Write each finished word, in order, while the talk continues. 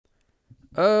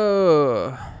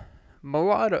Uh,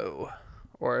 Mulatto,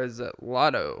 or is it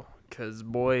Lotto? Cause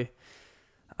boy,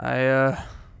 I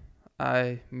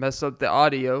messed up the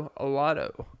audio a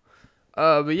lotto.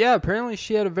 But yeah, apparently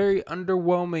she had a very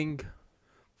underwhelming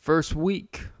first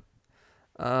week.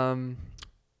 Um,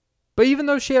 but even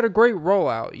though she had a great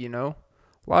rollout,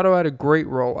 Lotto had a great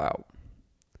rollout,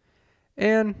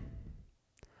 and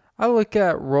I look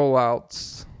at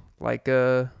rollouts like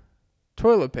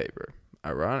toilet paper,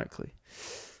 ironically.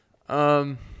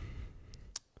 Um,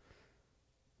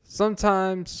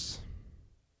 Sometimes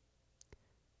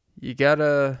you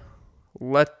gotta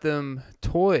let them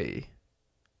toy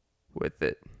with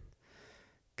it.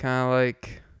 Kind of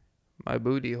like my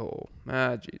booty hole.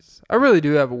 Jeez. I really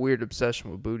do have a weird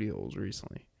obsession with booty holes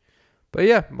recently. But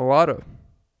yeah, Mulatto.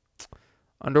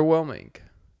 Underwhelming.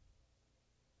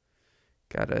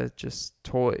 Gotta just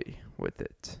toy with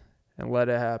it and let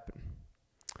it happen.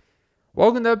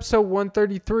 Welcome to episode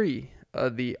 133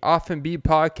 of the Off and Beat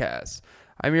podcast.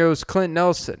 I'm your host, Clint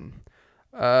Nelson.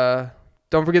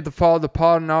 Don't forget to follow the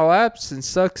pod on all apps and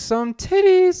suck some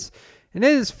titties. And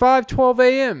it is 5:12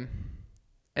 a.m.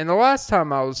 And the last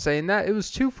time I was saying that, it was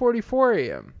 2:44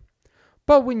 a.m.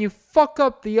 But when you fuck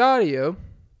up the audio,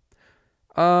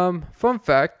 fun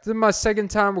fact, this is my second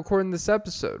time recording this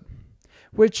episode,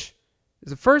 which is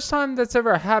the first time that's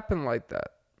ever happened like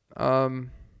that.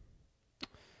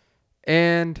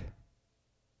 And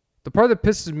the part that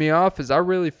pisses me off is I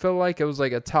really feel like it was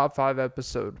like a top 5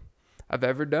 episode I've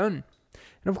ever done.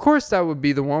 And of course that would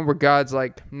be the one where God's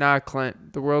like, nah,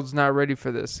 Clint, the world's not ready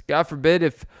for this. God forbid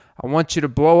if I want you to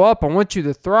blow up, I want you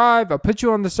to thrive. I put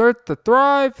you on this earth to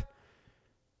thrive.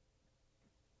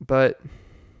 But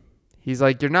he's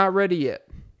like, you're not ready yet.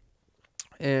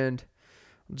 And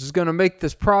I'm just going to make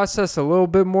this process a little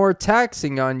bit more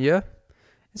taxing on you. And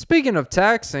speaking of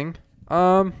taxing,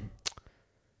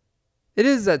 it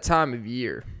is that time of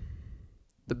year.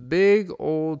 The big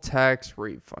old tax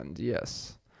refund,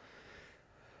 yes.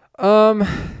 I'm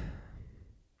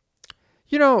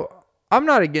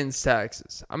not against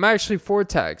taxes. I'm actually for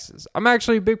taxes. I'm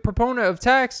actually a big proponent of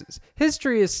taxes.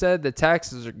 History has said that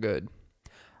taxes are good.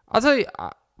 I'll tell you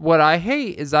what I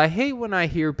hate is I hate when I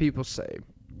hear people say,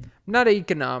 I'm not an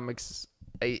economist,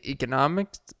 an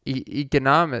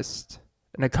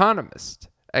economist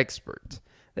expert.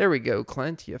 There we go,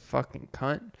 Clint, you fucking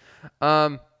cunt.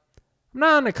 I'm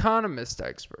not an economist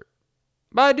expert,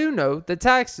 but I do know that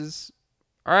taxes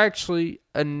are actually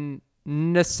a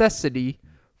necessity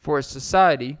for a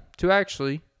society to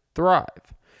actually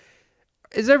thrive.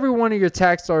 Is every one of your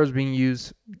tax dollars being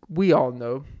used? We all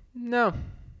know. No.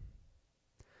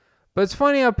 But it's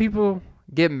funny how people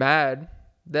get mad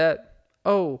that,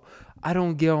 oh, I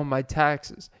don't get all my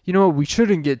taxes. You know what? We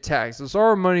shouldn't get taxed. It's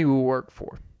our money we work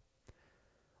for.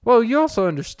 Well, you also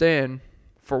understand,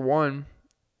 for one,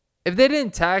 if they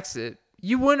didn't tax it,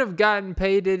 you wouldn't have gotten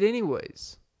paid it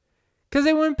anyways. Because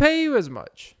they wouldn't pay you as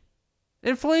much.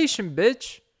 Inflation,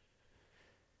 bitch.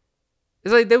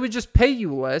 It's like they would just pay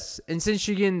you less. And since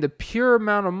you're getting the pure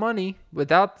amount of money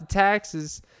without the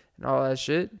taxes and all that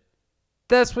shit,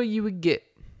 that's what you would get.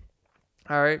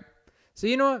 Alright? So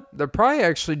you know what? They're probably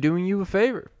actually doing you a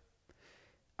favor.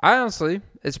 Honestly,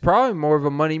 it's probably more of a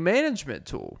money management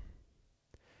tool.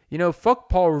 Fuck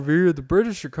Paul Revere. The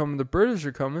British are coming. The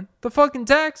fucking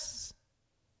taxes.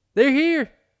 They're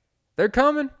here. They're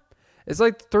coming. It's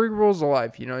like the 3 rules of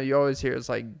life. You always hear it's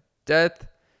like death,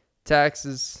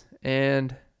 taxes,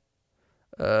 and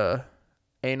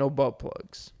anal butt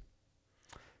plugs.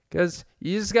 Because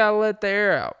you just got to let the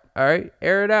air out. All right?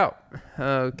 Air it out.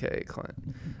 Okay, Clint.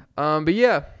 But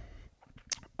yeah.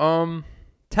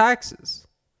 Taxes.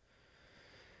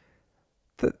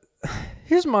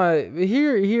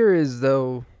 Here is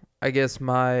though, I guess,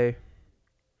 my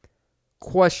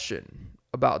question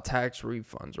about tax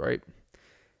refunds, right?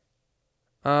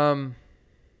 Are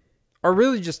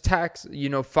really just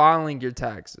filing your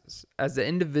taxes as an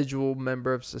individual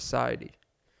member of society.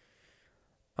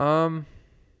 Think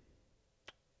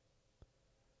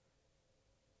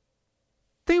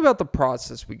about the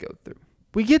process we go through.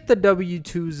 We get the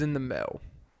W-2s in the mail,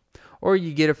 or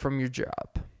you get it from your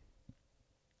job.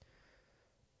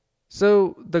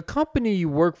 So the company you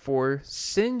work for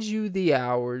sends you the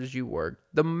hours you worked,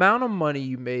 the amount of money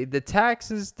you made, the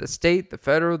taxes, the state, the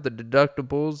federal, the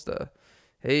deductibles,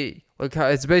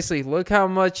 look how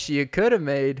much you could have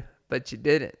made, but you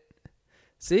didn't.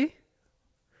 See?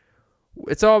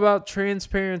 It's all about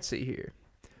transparency here.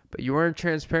 But you weren't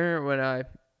transparent when I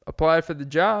applied for the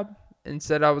job and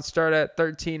said I would start at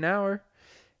 13 an hour,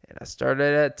 and I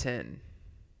started at 10.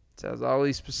 Sounds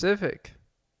oddly specific.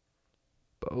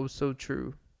 But oh so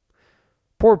true.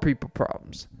 Poor people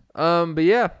problems. But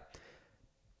yeah,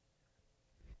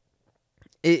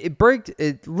 it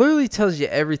literally tells you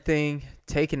everything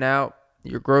taken out,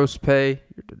 your gross pay,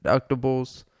 your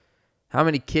deductibles, how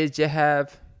many kids you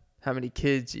have, how many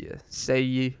kids you say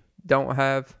you don't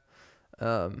have.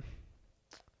 But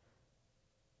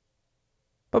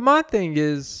my thing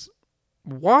is,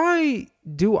 why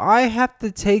do I have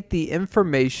to take the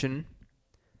information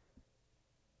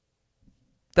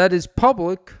that is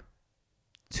public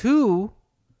to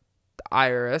the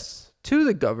IRS, to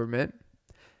the government?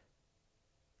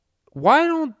 Why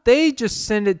don't they just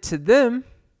send it to them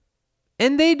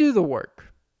and they do the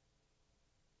work?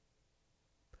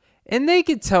 And they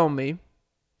could tell me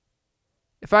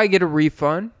if I get a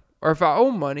refund or if I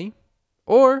owe money,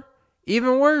 or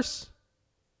even worse,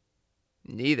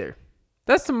 neither.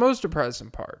 That's the most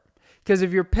depressing part. Because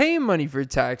if you're paying money for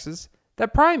taxes,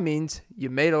 that probably means you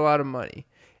made a lot of money.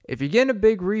 If you're getting a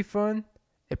big refund,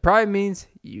 it probably means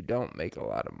you don't make a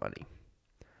lot of money.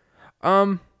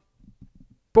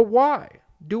 But why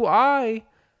do I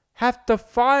have to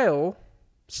file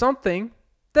something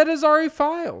that is already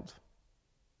filed?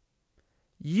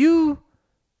 The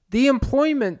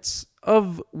employments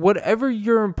of whatever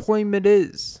your employment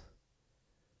is,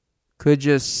 could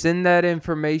just send that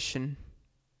information,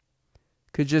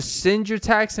 could just send your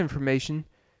tax information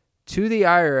to the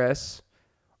IRS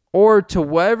or to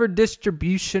whatever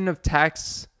distribution of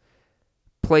tax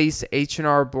place,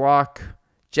 H&R Block,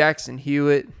 Jackson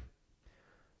Hewitt,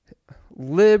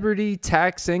 Liberty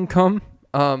Tax Income.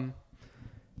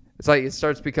 It's like it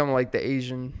starts becoming like the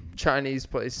Asian Chinese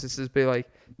place. This is be like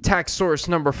tax source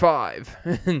number 5.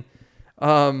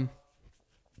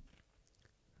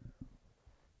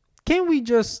 Can't we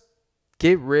just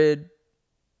get rid?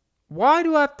 Why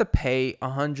do I have to pay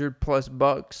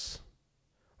 $100+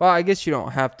 Well, I guess you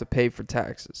don't have to pay for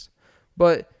taxes,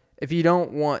 but if you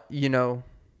don't want,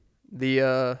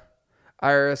 the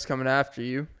IRS coming after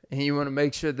you, and you want to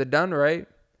make sure they're done right,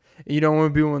 and you don't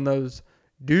want to be one of those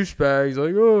douchebags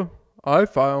like, oh, I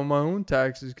file my own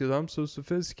taxes because I'm so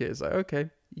sophisticated. It's like, okay,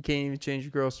 you can't even change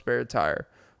your girl's spare tire,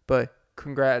 but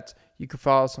congrats, you can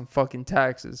file some fucking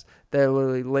taxes that are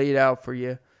literally laid out for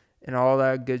you and all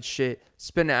that good shit.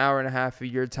 Spend an hour and a half of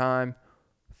your time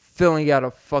filling out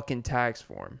a fucking tax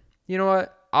form. You know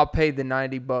what? I'll pay the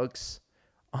 $90,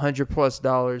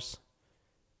 $100+,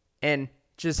 and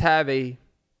just have a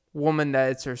woman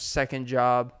that it's her second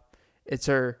job. It's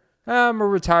her, I'm a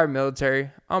retired military.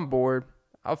 I'm bored.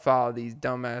 I'll file these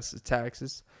dumbasses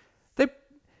taxes.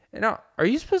 Are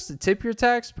you supposed to tip your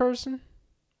tax person?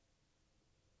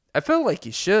 I feel like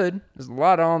you should. There's a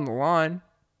lot on the line.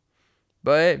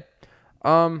 But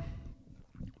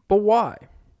why?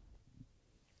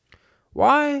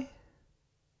 Why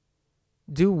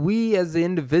do we as the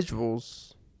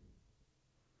individuals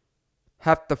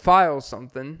have to file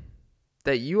something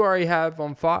that you already have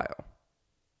on file?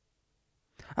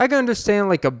 I can understand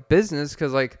like a business,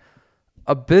 because like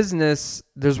a business,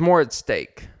 there's more at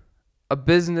stake. A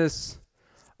business,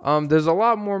 there's a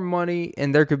lot more money,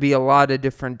 and there could be a lot of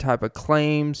different type of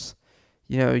claims.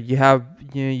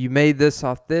 You made this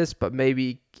off this, but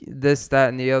maybe this, that,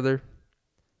 and the other.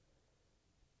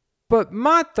 But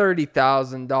my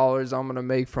 $30,000 I'm gonna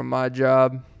make from my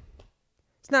job,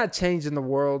 it's not changing the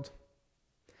world.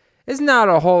 It's not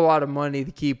a whole lot of money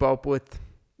to keep up with.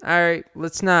 All right,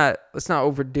 let's not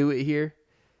overdo it here.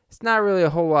 It's not really a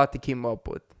whole lot to keep up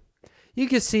with. You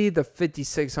can see the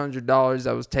 $5,600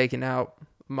 that was taken out of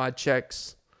my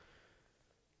checks.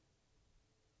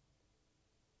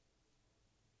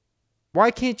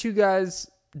 Why can't you guys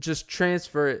just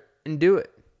transfer it and do it?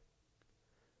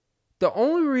 The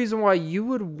only reason why you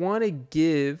would want to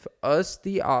give us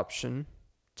the option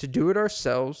to do it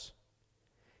ourselves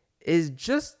is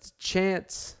just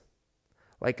chance,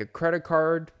 like a credit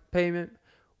card payment,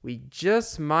 we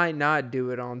just might not do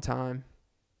it on time.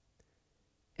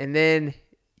 And then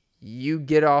you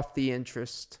get off the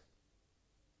interest.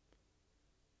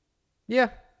 Yeah.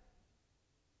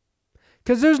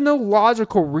 Because there's no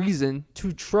logical reason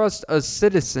to trust us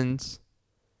citizens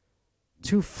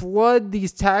to flood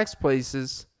these tax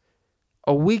places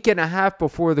a week and a half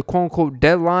before the quote-unquote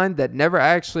deadline that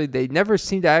they never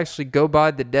seem to actually go by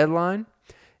the deadline.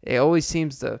 It always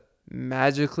seems to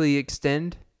magically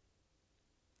extend.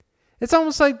 It's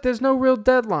almost like there's no real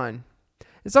deadline.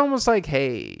 It's almost like,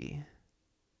 hey,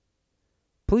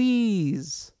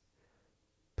 please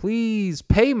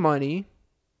pay money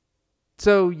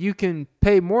so you can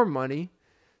pay more money.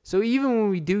 So even when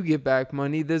we do get back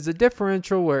money, there's a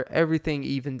differential where everything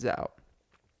evens out.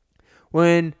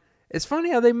 When it's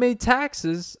funny how they made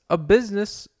taxes a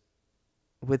business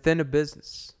within a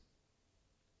business.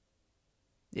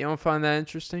 You don't find that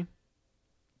interesting?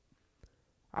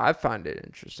 I find it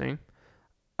interesting.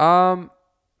 I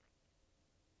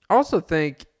also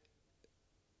think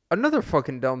another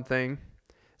fucking dumb thing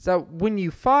is that when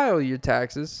you file your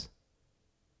taxes,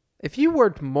 if you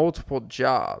worked multiple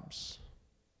jobs,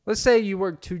 let's say you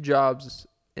work 2 jobs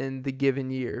in the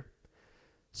given year.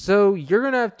 So you're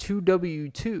going to have 2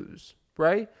 W-2s,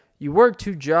 right? You work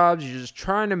 2 jobs, you're just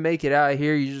trying to make it out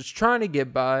here, you're just trying to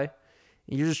get by,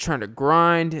 and you're just trying to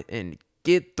grind and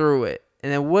get through it.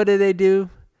 And then what do?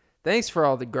 Thanks for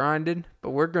all the grinding,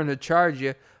 but we're going to charge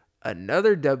you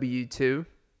another W-2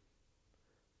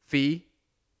 fee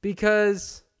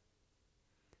because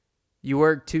you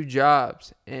work 2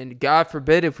 jobs. And God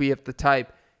forbid if we have to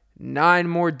type 9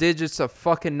 more digits of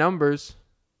fucking numbers,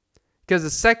 because the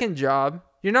second job,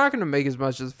 you're not going to make as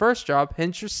much as the first job,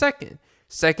 hence your second.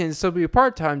 Second is still be a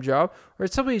part-time job, or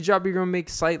it's still be a job you're going to make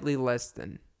slightly less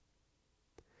than.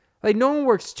 Like, no one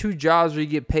works 2 jobs where you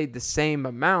get paid the same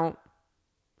amount.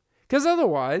 Because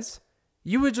otherwise,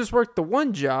 you would just work the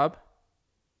 1 job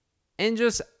and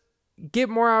just get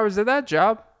more hours of that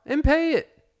job and pay it.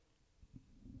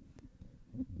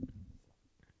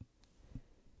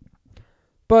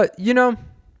 But,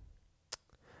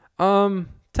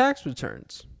 tax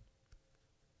returns.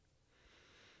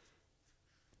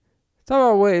 It's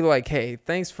all about way like, hey,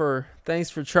 thanks for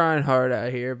trying hard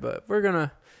out here, but we're going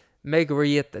to make it where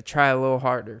you have to try a little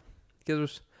harder.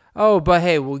 Because, but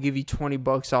hey, we'll give you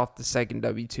 $20 off the second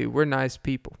W-2. We're nice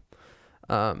people.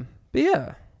 But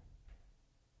yeah.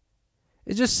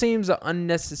 It just seems an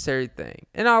unnecessary thing.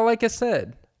 And like I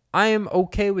said, I am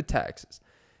okay with taxes.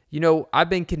 I've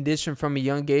been conditioned from a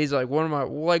young age, what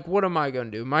am I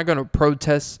going to do? Am I going to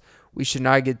protest we should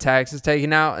not get taxes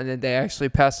taken out, and then they actually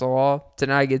pass a law to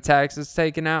not get taxes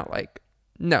taken out?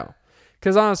 No.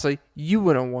 Because honestly, you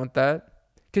wouldn't want that.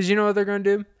 Because you know what they're going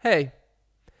to do? Hey,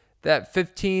 that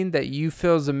 15 that you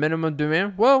feel is the minimum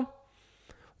demand, well,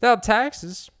 without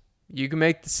taxes, you can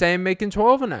make the same making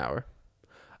 12 an hour.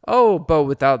 Oh, but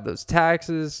without those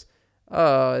taxes,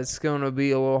 it's going to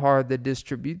be a little hard to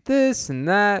distribute this and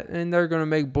that, and they're going to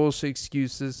make bullshit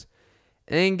excuses.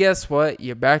 And guess what?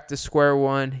 You're back to square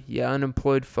one, you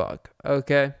unemployed fuck,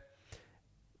 okay?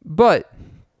 But,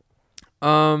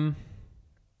 and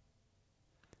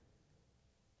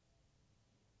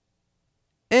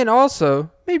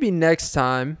also, maybe next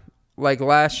time, like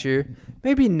last year,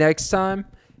 maybe next time,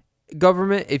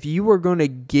 government, if you were going to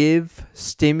give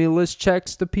stimulus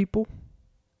checks to people,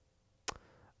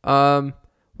 why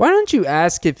don't you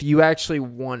ask if you actually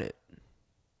want it?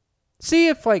 See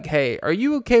if hey, are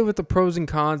you okay with the pros and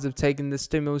cons of taking this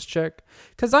stimulus check?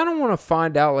 Because I don't want to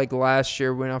find out like last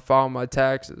year when I filed my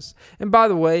taxes. And by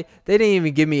the way, they didn't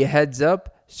even give me a heads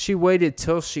up. She waited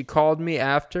till she called me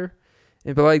after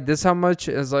and be like, this how much?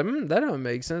 I was like, that don't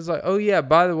make sense. Like, oh yeah,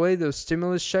 by the way, those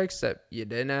stimulus checks that you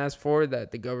didn't ask for,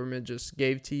 that the government just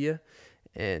gave to you,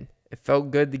 and it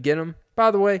felt good to get them. By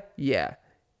the way, yeah.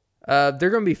 They're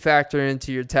going to be factored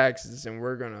into your taxes, and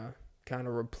we're going to kind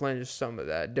of replenish some of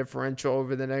that differential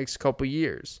over the next couple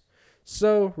years.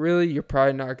 So, really, you're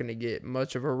probably not going to get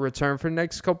much of a return for the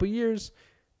next couple years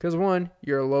because, one,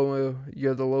 you're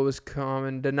the lowest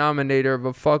common denominator of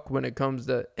a fuck when it comes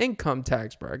to income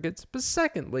tax brackets. But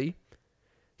secondly,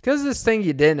 because this thing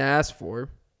you didn't ask for,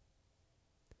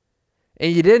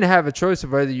 and you didn't have a choice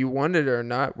of whether you wanted it or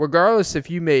not, regardless if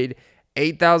you made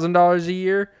 $8,000 a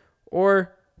year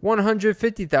or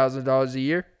 $150,000 a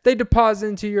year, they deposit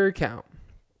into your account.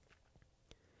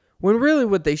 When really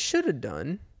what they should have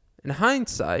done, in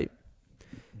hindsight,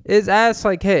 is ask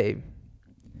hey,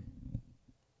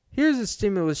 here's a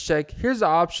stimulus check. Here's the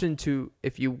option to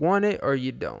if you want it or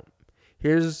you don't.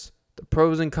 Here's the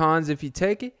pros and cons if you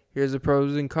take it. Here's the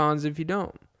pros and cons if you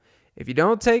don't. If you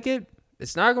don't take it,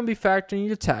 it's not going to be factored in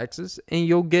your taxes and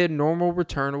you'll get a normal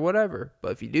return or whatever.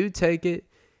 But if you do take it,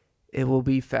 it will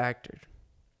be factored.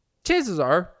 Chances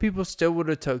are people still would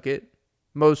have took it,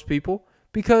 most people,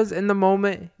 because in the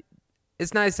moment,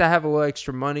 it's nice to have a little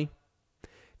extra money.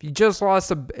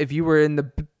 If you were in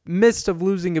the midst of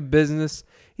losing a business,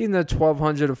 even though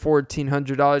 $1,200 or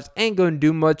 $1,400 ain't going to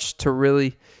do much to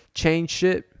really change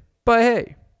shit, but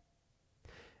hey,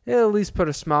 it'll at least put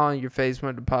a smile on your face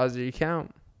when it deposits your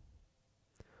account.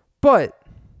 But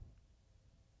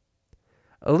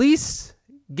at least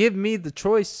give me the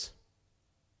choice.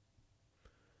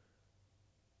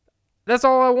 That's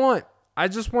all I want. I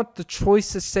just want the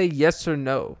choice to say yes or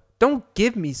no. Don't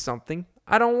give me something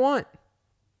I don't want.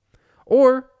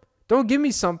 Or don't give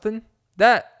me something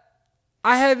that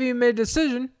I haven't even made a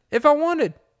decision if I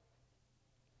wanted.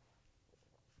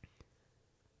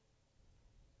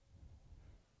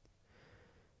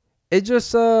 it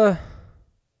just and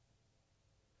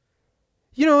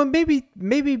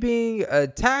maybe being a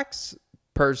tax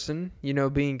person,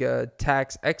 being a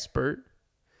tax expert,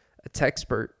 a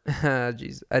taxpert,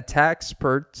 jeez, a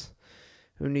taxpert.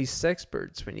 Who needs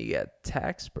sexperts when you got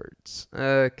taxperts?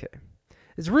 Okay.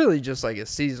 It's really just like a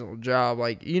seasonal job.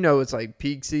 Like, it's like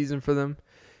peak season for them.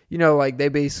 Like they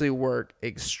basically work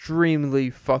extremely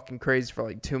fucking crazy for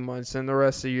like 2 months, and the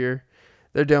rest of the year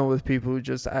they're dealing with people who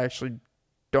just actually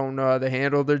don't know how to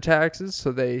handle their taxes.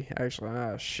 So they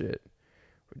actually, shit.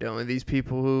 We're dealing with these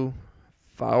people who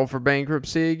file for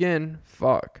bankruptcy again.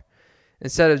 Fuck.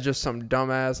 Instead of just some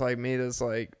dumbass like me that's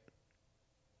like,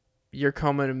 you're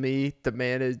coming to me to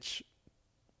manage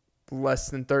less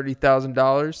than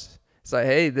 $30,000. It's like,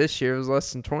 hey, this year was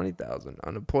less than $20,000.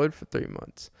 Unemployed for 3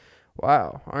 months.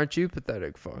 Wow, aren't you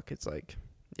pathetic? Fuck. It's like,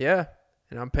 yeah,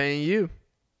 and I'm paying you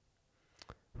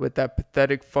with that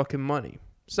pathetic fucking money.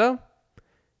 So,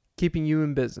 keeping you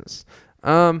in business.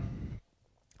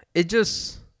 It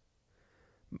just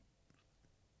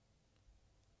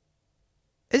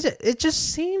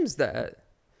seems that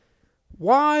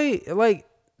why, like,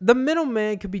 the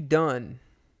middleman could be done.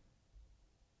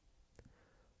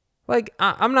 Like,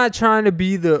 I'm not trying to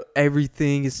be the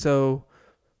everything is so,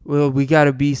 well, we got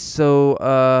to be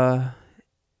so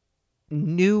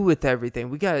new with everything.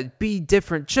 We got to be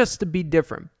different just to be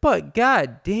different. But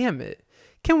god damn it.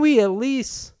 Can we at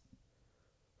least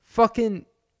fucking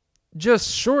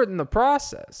just shorten the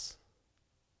process?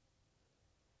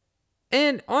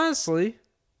 And honestly,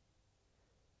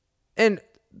 and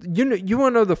you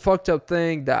want to know the fucked up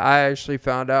thing that I actually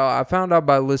found out? I found out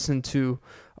by listening to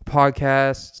a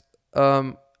podcast.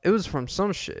 It was from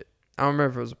some shit. I don't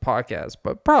remember if it was a podcast,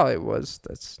 but probably it was.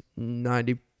 That's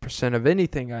 90% of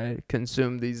anything I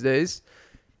consume these days.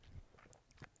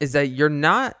 Is that you're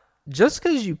not, just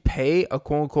because you pay a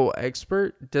quote unquote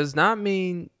expert does not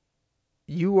mean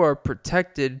you are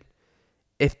protected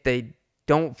if they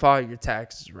don't file your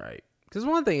taxes right. Because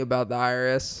one thing about the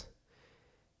IRS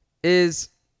is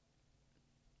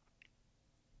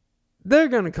they're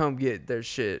going to come get their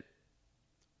shit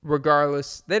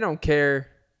regardless. They don't care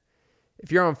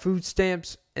if you're on food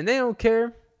stamps, and they don't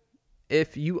care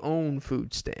if you own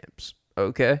food stamps,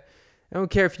 okay? They don't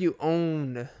care if you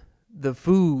own the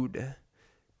food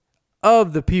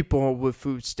of the people with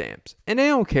food stamps. And they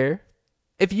don't care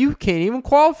if you can't even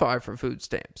qualify for food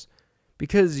stamps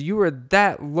because you are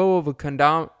that low of a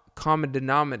common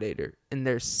denominator in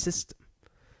their system.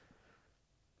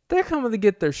 They're coming to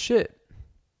get their shit.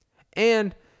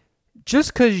 And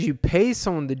just because you pay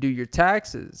someone to do your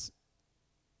taxes,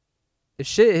 if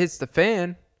shit hits the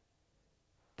fan,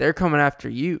 they're coming after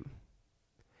you.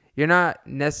 You're not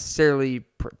necessarily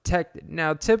protected.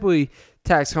 Now, typically,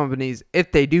 tax companies,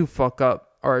 if they do fuck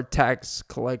up, or tax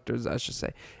collectors, I should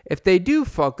say, if they do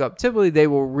fuck up, typically they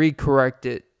will recorrect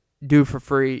it, do for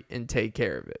free, and take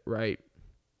care of it, right?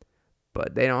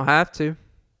 But they don't have to.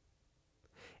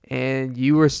 And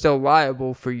you are still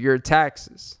liable for your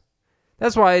taxes.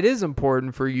 That's why it is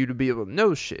important for you to be able to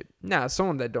know shit. Now,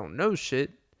 someone that don't know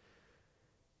shit,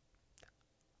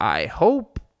 I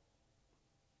hope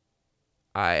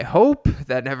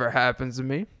that never happens to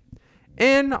me.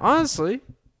 And honestly,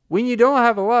 when you don't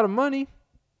have a lot of money,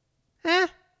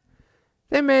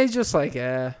 they may just like,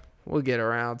 we'll get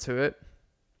around to it.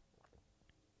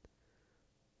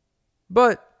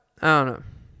 But I don't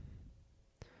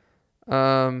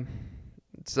know.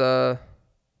 It's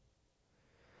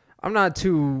I'm not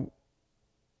too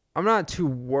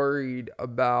worried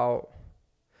about,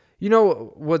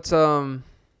 what's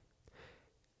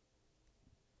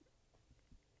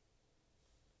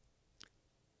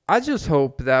I just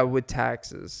hope that with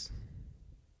taxes,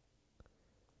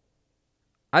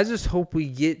 I just hope we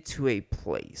get to a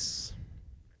place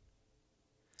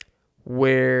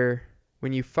where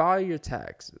when you file your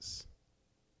taxes,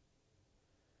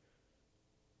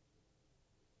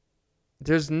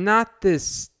 there's not this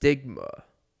stigma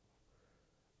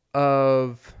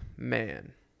of,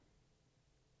 man,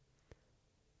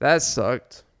 that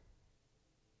sucked.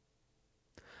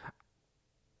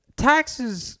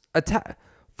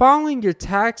 Filing your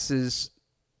taxes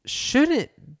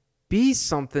shouldn't be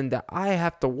something that I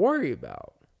have to worry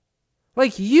about.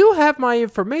 Like, you have my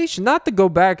information, not to go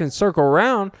back and circle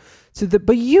around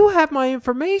but you have my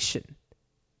information.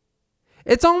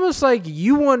 It's almost like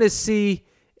you want to see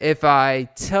if I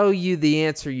tell you the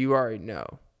answer you already know.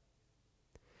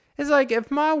 It's like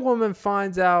if my woman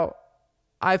finds out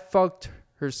I fucked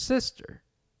her sister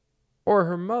or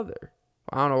her mother.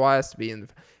 I don't know why it has to be in the...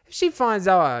 If she finds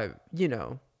out I,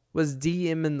 was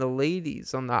DMing the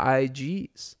ladies on the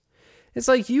IGs. It's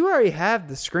like you already have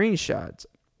the screenshots.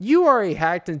 You already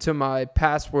hacked into my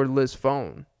passwordless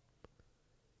phone.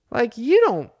 Like,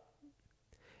 you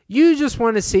just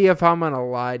want to see if I'm going to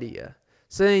lie to you.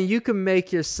 So then you can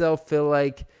make yourself feel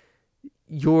like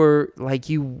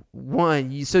you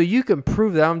won. So you can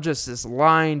prove that I'm just this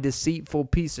lying, deceitful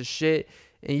piece of shit.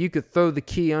 And you could throw the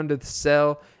key under the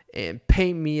cell and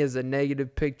paint me as a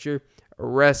negative picture.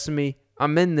 Arrest me.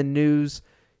 I'm in the news.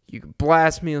 You can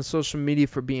blast me on social media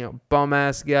for being a bum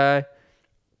ass guy.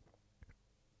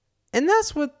 And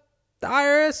that's what the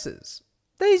IRS is.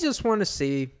 They just want to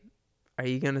see, are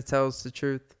you going to tell us the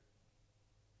truth?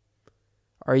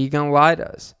 Are you going to lie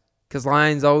to us? Because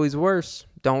lying's always worse.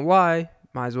 Don't lie.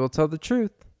 Might as well tell the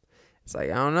truth. It's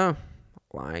like, I don't know.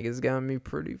 Lying has gotten me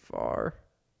pretty far.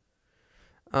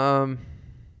 I'm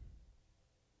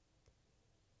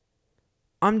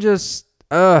just,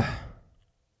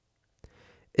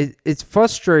 it's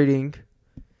frustrating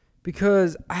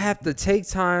because I have to take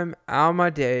time out of my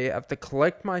day. I have to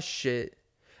collect my shit.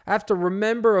 I have to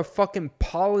remember a fucking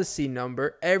policy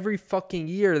number every fucking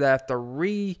year that I have to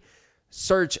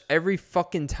research every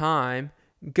fucking time.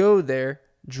 Go there,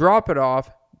 drop it off,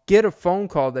 get a phone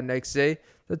call the next day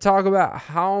to talk about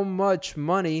how much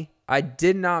money I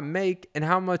did not make and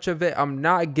how much of it I'm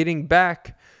not getting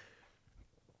back.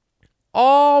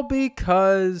 All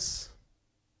because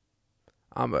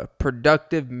I'm a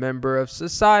productive member of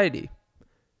society.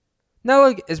 Now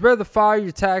look, it's better to file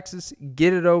your taxes,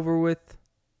 get it over with,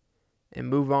 and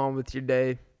move on with your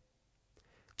day.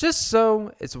 Just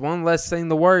so it's one less thing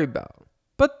to worry about.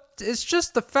 But it's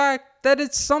just the fact that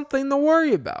it's something to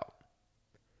worry about.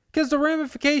 Because the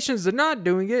ramifications of not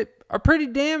doing it are pretty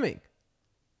damning.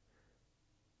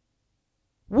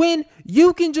 When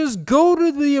you can just go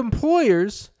to the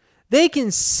employers, they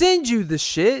can send you the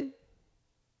shit.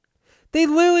 They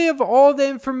literally have all the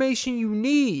information you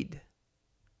need.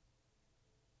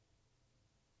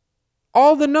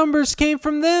 All the numbers came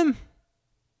from them.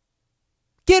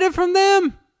 Get it from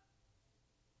them.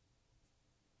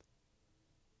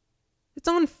 It's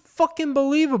unfucking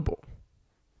believable.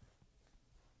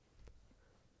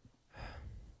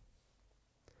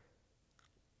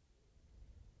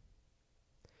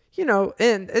 You know,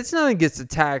 and it's nothing against the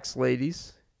tax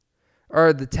ladies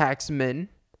or the tax men.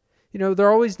 You know,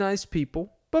 they're always nice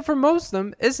people. But for most of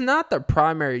them, it's not their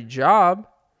primary job.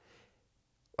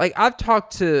 Like, I've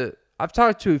talked to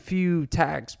a few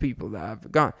tax people that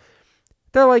have gone.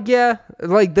 They're like, yeah,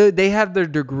 like they have their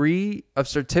degree of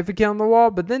certificate on the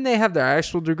wall, but then they have their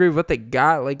actual degree of what they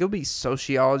got. Like, it'll be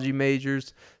sociology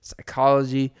majors,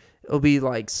 psychology. It'll be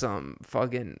like some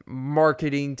fucking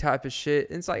marketing type of shit.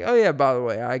 And it's like, oh yeah, by the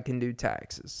way, I can do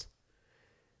taxes.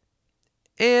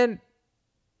 And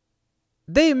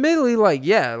they admittedly like,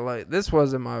 yeah, like this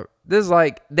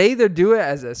like they either do it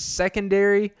as a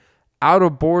secondary out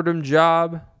of boredom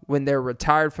job when they're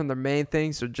retired from their main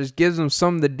thing, so it just gives them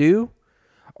something to do,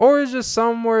 or it's just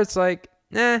something where it's like,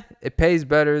 it pays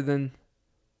better than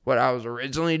what I was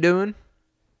originally doing.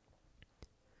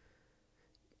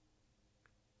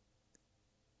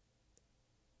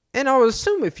 And I would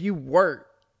assume if you work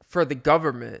for the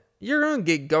government, you're going to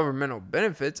get governmental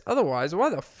benefits. Otherwise, why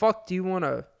the fuck do you want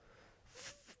to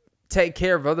take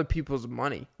care of other people's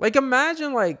money? Like,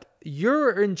 imagine, like,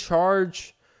 you're in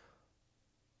charge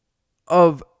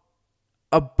of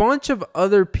a bunch of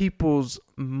other people's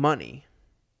money.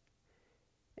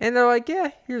 And they're like,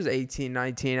 yeah, here's 18,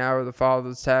 19 hours to file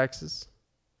those taxes.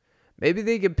 Maybe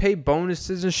they can pay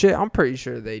bonuses and shit. I'm pretty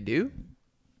sure they do.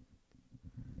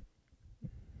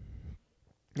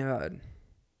 God.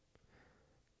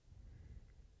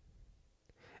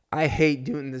 I hate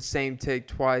doing the same take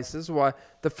twice. This is why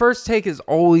the first take is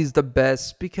always the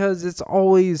best, because it's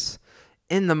always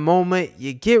in the moment.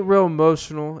 You get real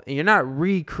emotional and you're not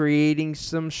recreating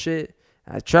some shit.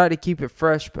 I try to keep it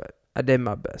fresh, but I did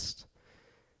my best.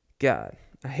 God,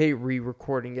 I hate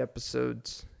re-recording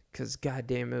episodes because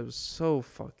goddamn, it was so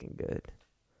fucking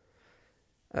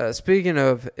good. Speaking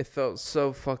of, it felt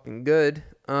so fucking good.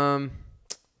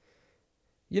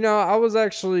 You know, I was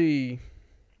actually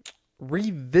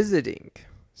revisiting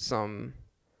some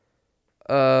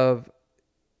of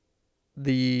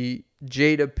the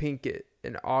Jada Pinkett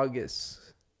and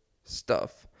August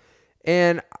stuff.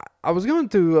 And I was going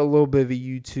through a little bit of a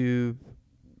YouTube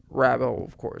rabbit hole,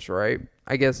 of course, right?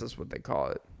 I guess that's what they call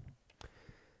it.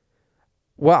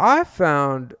 What I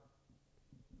found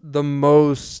the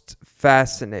most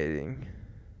fascinating,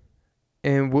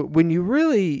 and when you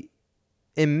really,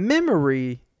 in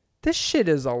memory, this shit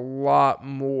is a lot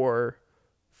more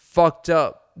fucked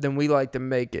up than we like to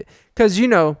make it. Because, you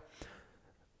know,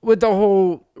 with the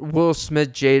whole Will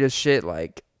Smith Jada shit,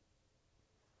 like,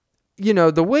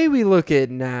 the way we look at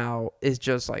it now is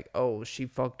just like, oh, she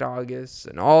fucked August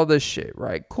and all this shit,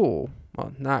 right? Cool.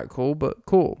 Well, not cool, but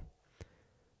cool.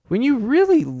 When you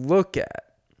really look at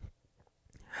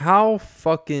how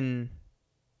fucking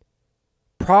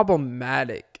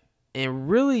problematic and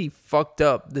really fucked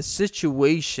up the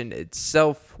situation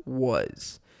itself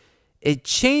was, it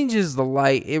changes the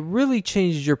light. It really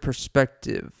changes your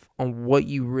perspective on what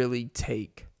you really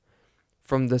take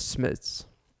from the Smiths.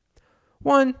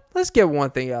 One, let's get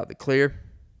one thing out of the clear.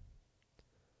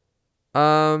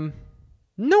 No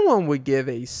one would give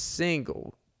a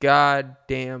single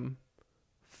goddamn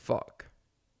fuck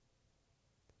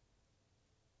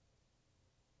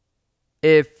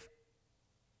if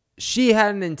she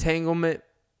had an entanglement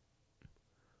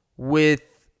with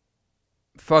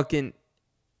fucking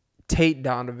Tate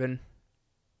Donovan.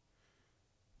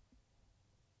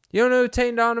 You don't know who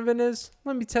Tate Donovan is?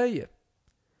 Let me tell you.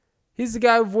 He's the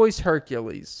guy who voiced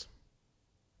Hercules.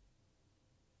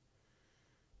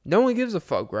 No one gives a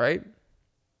fuck, right?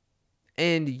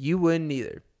 And you wouldn't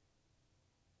either.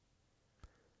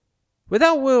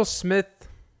 Without Will Smith,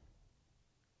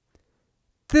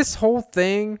 this whole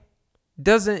thing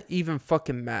doesn't even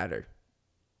fucking matter.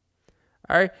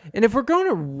 Alright? And if we're going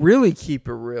to really keep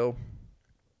it real,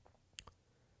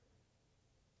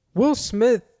 Will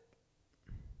Smith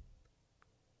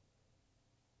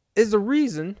is the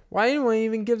reason why anyone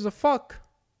even gives a fuck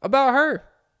about her.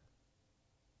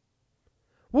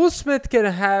 Will Smith could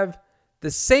have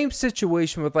the same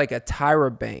situation with like a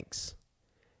Tyra Banks,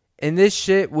 and this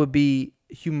shit would be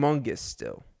humongous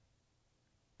still.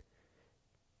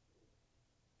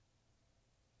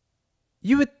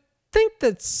 You would think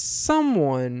that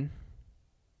someone...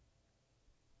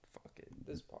 Fuck it,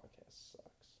 this podcast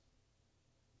sucks.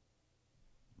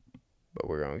 But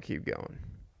we're going to keep going.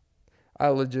 I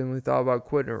legitimately thought about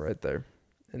quitting it right there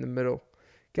in the middle.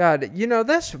 God,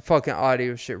 that fucking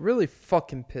audio shit really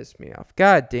fucking pissed me off.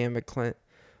 God damn it, Clint.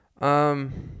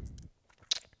 But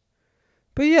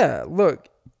yeah, look.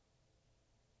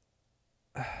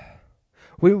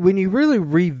 When you really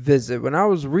revisit, when I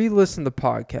was re-listening to the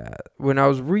podcast, when I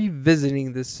was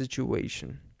revisiting this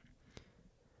situation,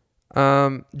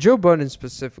 Joe Budden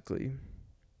specifically,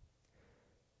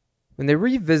 when they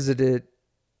revisited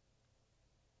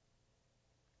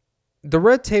the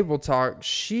Red Table Talk,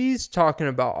 she's talking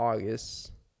about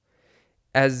August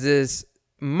as this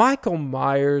Michael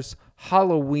Myers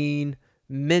Halloween,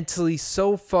 mentally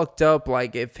so fucked up.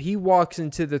 Like, if he walks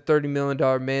into the $30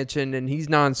 million mansion and he's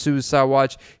not on suicide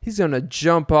watch, he's going to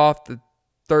jump off the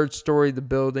third story of the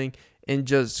building and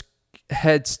just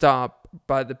head stomp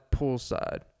by the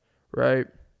poolside, right?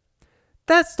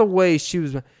 That's the way she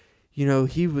was. We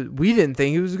didn't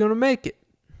think he was going to make it.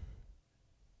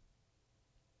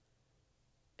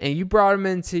 And you brought him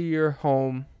into your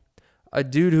home, a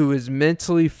dude who is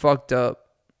mentally fucked up,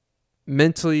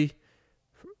 has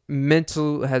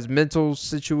mental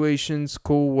situations,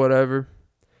 cool, whatever.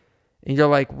 And you're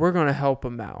like, we're going to help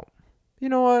him out. You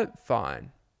know what?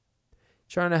 Fine.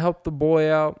 Trying to help the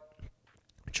boy out.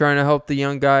 Trying to help the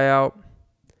young guy out.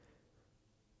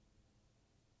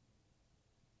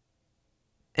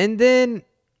 And then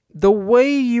the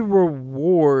way you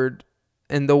reward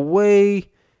and the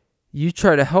way you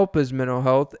try to help his mental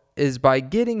health is by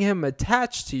getting him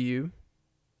attached to you,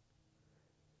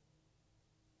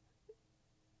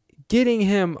 getting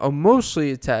him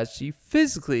emotionally attached to you,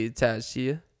 physically attached to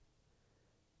you,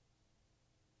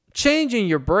 changing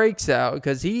your brakes out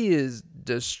because he is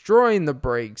destroying the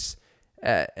brakes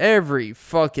at every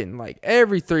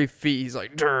 3 feet. He's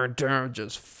like,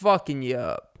 just fucking you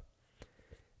up.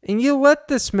 And you let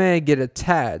this man get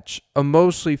attached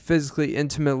emotionally, physically,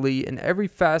 intimately, in every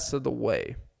facet of the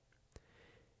way.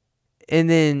 And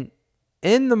then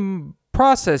in the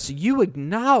process, you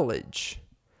acknowledge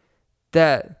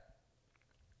that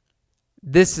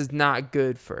this is not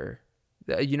good for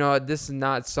her. This is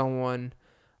not someone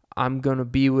I'm going to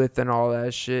be with and all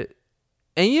that shit.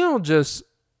 And you don't just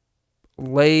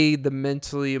lay the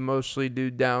mentally, emotionally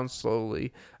dude down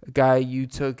slowly. A guy you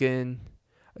took in.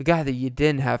 A guy that you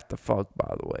didn't have to fuck,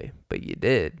 by the way, but you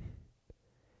did.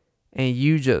 And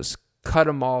you just cut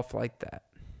him off like that.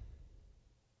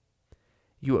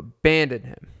 You abandon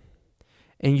him.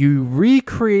 And you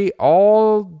recreate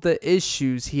all the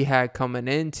issues he had coming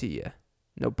into you.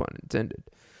 No pun intended.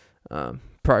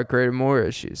 Probably created more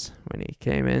issues when he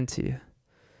came into you.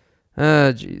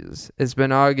 Oh, Jesus. It's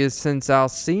been August since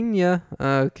I've seen ya.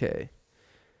 Okay.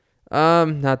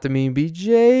 Not to mean be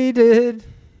jaded.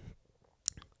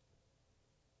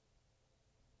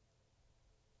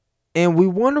 And we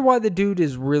wonder why the dude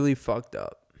is really fucked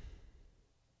up.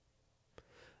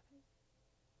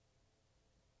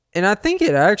 And I think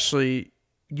it actually,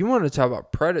 you want to talk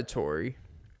about predatory.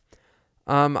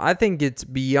 I think it's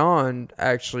beyond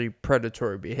actually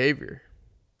predatory behavior.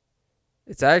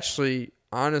 It's actually,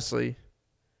 honestly,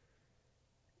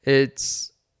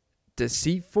 it's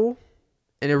deceitful.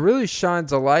 And it really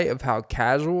shines a light of how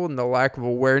casual and the lack of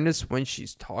awareness when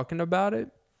she's talking about it.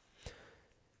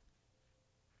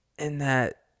 And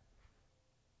that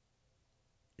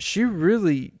she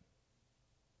really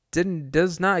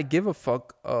does not give a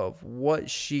fuck of what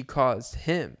she caused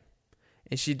him.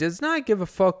 And she does not give a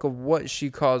fuck of what she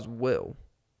caused Will.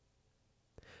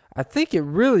 I think it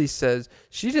really says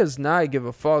she does not give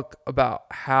a fuck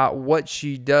about what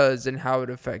she does and how it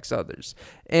affects others.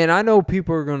 And I know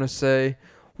people are going to say,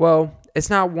 well, it's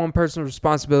not one person's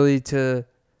responsibility to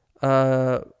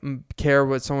care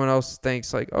what someone else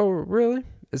thinks. Like, oh, really?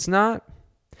 It's not?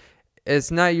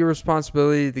 It's not your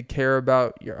responsibility to care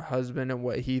about your husband and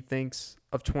what he thinks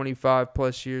of 25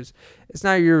 plus years. It's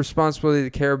not your responsibility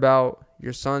to care about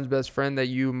your son's best friend that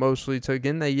you emotionally took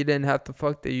in, that you didn't have to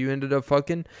fuck, that you ended up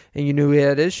fucking, and you knew he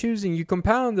had issues, and you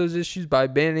compound those issues by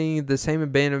abandoning the same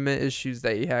abandonment issues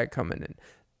that he had coming in.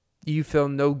 You feel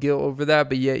no guilt over that,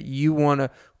 but yet you want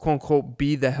to, quote unquote,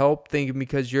 be the help, thinking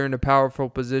because you're in a powerful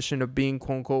position of being,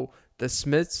 quote unquote, the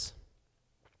Smiths,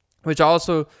 which I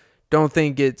also don't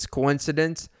think it's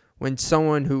coincidence when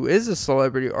someone who is a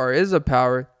celebrity or is a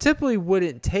power typically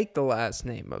wouldn't take the last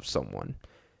name of someone.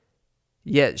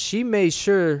 Yet she made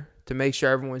sure to make sure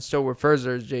everyone still refers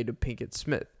her as Jada Pinkett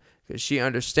Smith because she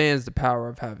understands the power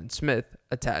of having Smith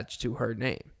attached to her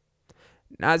name.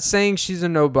 Not saying she's a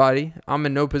nobody. I'm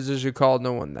in no position to call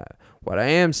no one that. What I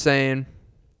am saying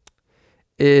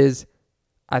is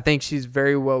I think she's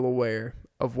very well aware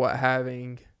of what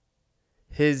having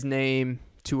his name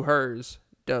to hers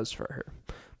does for her.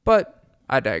 But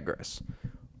I digress.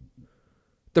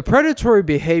 The predatory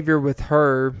behavior with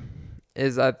her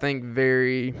is, I think,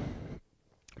 very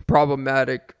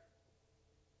problematic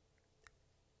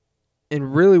in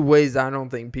really ways I don't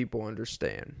think people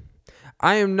understand.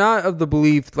 I am not of the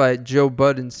belief like Joe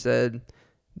Budden said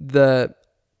that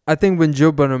I think when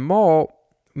Joe Budden and Mal,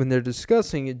 when they're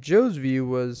discussing it, Joe's view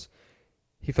was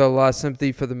he felt a lot of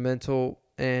sympathy for the mental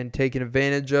and taken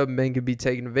advantage of. Men could be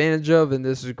taken advantage of, and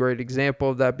this is a great example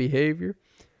of that behavior.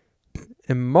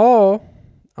 And Mal,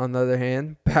 on the other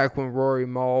hand, back when Rory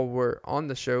and Mal were on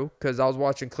the show, because I was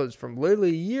watching clips from literally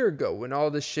a year ago when all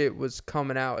this shit was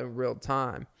coming out in real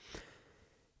time.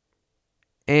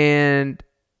 And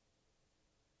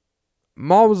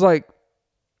Mal was like,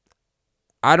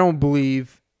 I don't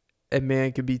believe a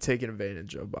man could be taken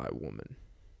advantage of by a woman.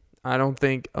 I don't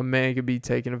think a man could be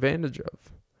taken advantage of.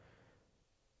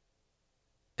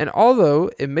 And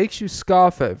although it makes you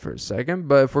scoff at it for a second,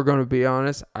 but if we're going to be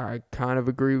honest, I kind of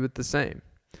agree with the same.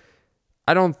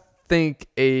 I don't think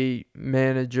a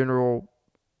man in general,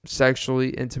 sexually,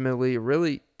 intimately,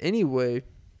 really anyway,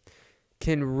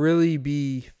 can really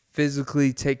be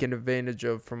physically taken advantage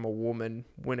of from a woman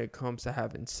when it comes to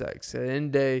having sex. At the end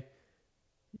of the day,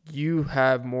 you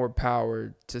have more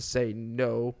power to say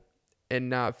no and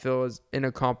not feel as in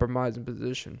a compromising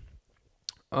position.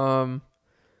 And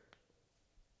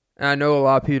I know a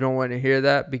lot of people don't want to hear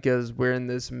that because we're in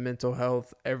this mental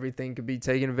health, everything can be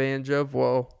taken advantage of.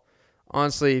 Well,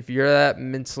 honestly, if you're that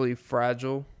mentally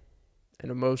fragile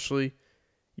and emotionally,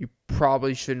 you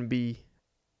probably shouldn't be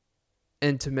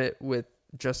intimate with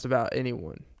just about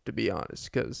anyone, to be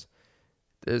honest, because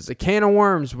there's a can of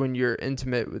worms when you're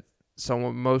intimate with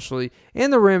someone emotionally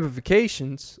and the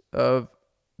ramifications of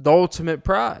the ultimate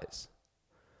prize.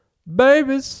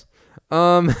 Babies.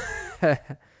 Because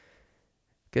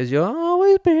you'll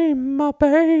always be my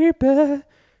baby.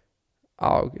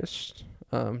 August.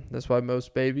 That's why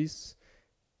most babies,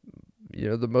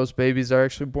 the most babies are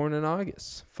actually born in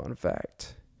August. Fun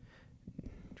fact.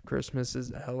 Christmas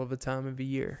is a hell of a time of the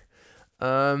year.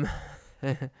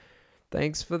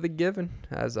 Thanks for the giving,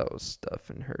 as I was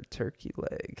stuffing her turkey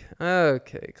leg.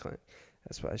 Okay, Clint.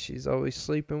 That's why she's always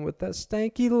sleeping with that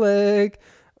stanky leg.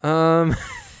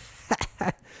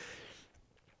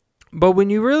 But when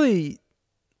you really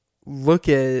look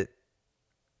at it,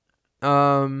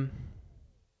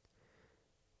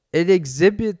 it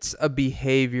exhibits a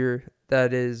behavior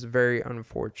that is very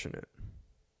unfortunate.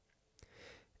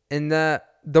 And that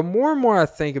the more and more I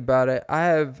think about it,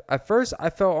 at first I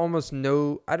felt I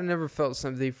never felt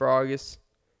sympathy for August.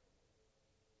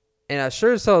 And I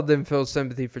sure as hell didn't feel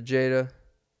sympathy for Jada.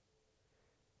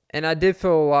 And I did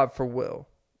feel a lot for Will.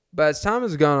 But as time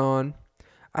has gone on,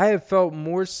 I have felt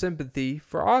more sympathy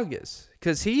for August.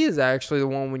 Because he is actually the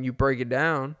one, when you break it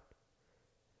down.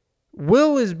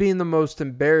 Will is being the most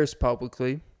embarrassed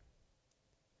publicly.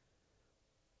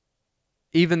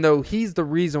 even though he's the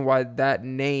reason why that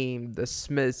name, the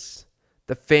Smiths,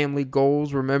 the Family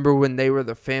Goals, remember when they were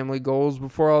the Family Goals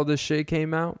before all this shit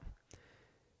came out?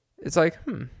 It's like,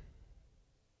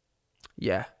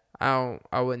 yeah,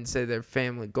 I wouldn't say they're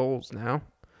family goals now.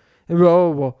 And,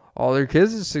 well, all their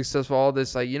kids are successful, all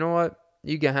this, like, you know what?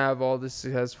 You can have all the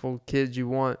successful kids you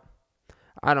want.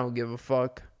 I don't give a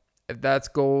fuck. If that's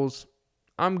goals,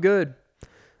 I'm good.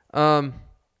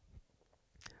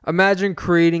 Imagine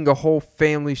creating a whole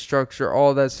family structure,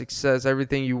 all that success,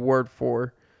 everything you worked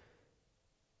for,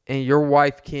 and your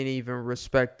wife can't even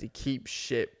respect to keep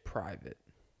shit private.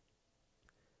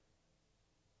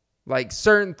 Like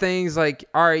certain things, like,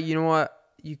 all right, you know what?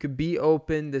 You could be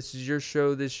open. This is your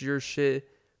show. This is your shit.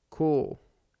 Cool.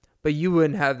 But you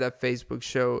wouldn't have that Facebook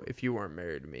show if you weren't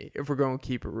married to me, if we're going to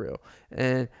keep it real.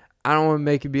 And I don't want to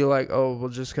make it be like, oh, well,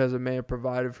 just because a man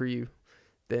provided for you,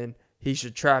 then he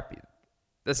should trap you.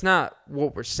 That's not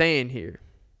what we're saying here.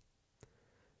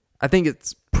 I think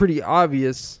it's pretty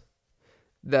obvious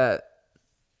that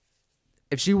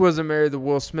if she wasn't married to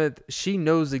Will Smith, she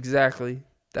knows exactly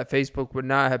that Facebook would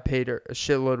not have paid her a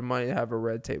shitload of money to have a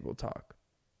red table talk.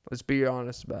 Let's be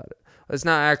honest about it. Let's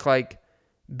not act like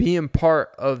being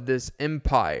part of this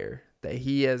empire that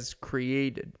he has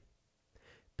created,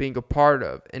 being a part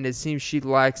of, and it seems she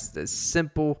lacks the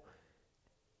simple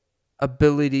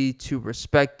ability to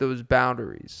respect those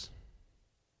boundaries.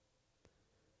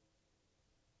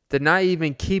 To not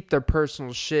even keep their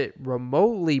personal shit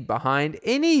remotely behind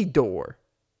any door.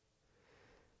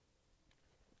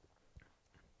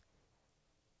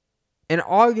 And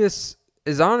August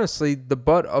is honestly the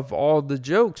butt of all the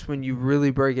jokes when you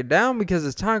really break it down, because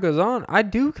as time goes on, I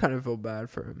do kind of feel bad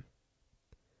for him.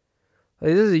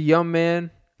 Like, this is a young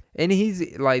man, and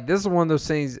he's like, this is one of those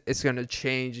things, it's going to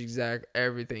change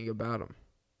everything about him.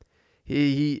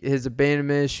 His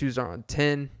abandonment issues are on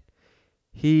 10.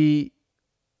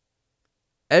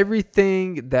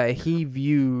 Everything that he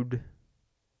viewed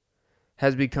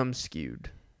has become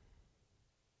skewed.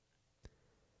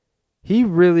 He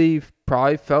really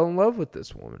probably fell in love with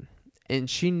this woman. And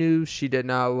she knew she did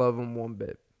not love him one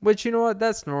bit. Which, you know what?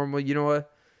 That's normal. You know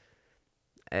what?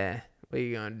 What are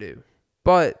you going to do?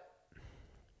 But,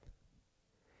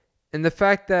 and the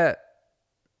fact that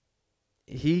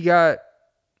he's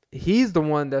the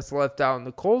one that's left out in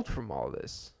the cold from all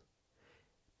this.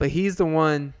 But he's the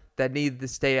one that needed to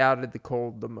stay out of the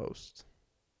cold the most.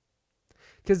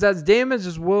 Because as damaged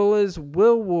as Will is,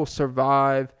 Will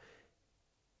survive.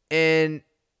 And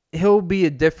he'll be a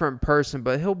different person,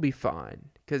 but he'll be fine.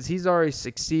 Because he's already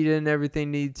succeeded in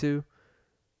everything he needs to.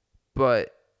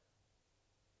 But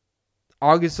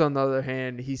August, on the other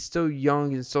hand, he's still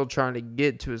young and still trying to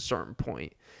get to a certain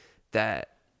point that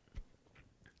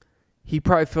he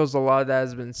probably feels a lot of that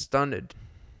has been stunted.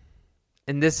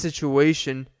 In this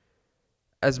situation,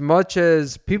 as much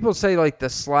as people say like the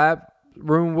slap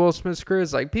ruined Will Smith's career,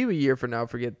 it's like people a year from now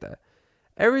forget that.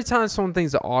 Every time someone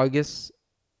thinks of August,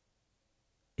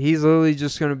 he's literally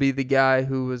just going to be the guy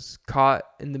who was caught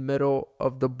in the middle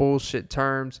of the bullshit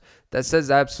terms that says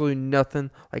absolutely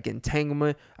nothing, like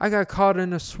entanglement. I got caught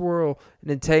in a swirl, an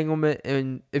entanglement.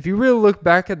 And if you really look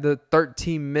back at the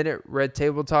 13-minute Red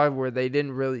Table Talk where they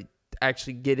didn't really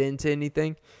actually get into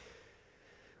anything,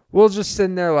 we'll just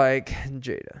sitting there like,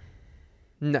 Jada,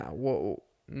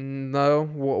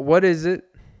 what is it?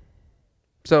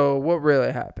 So what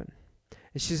really happened?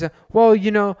 And she said, well,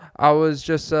 I was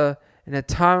just in a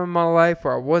time in my life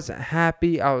where I wasn't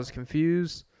happy. I was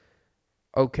confused.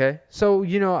 Okay. So,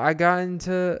 I got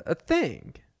into a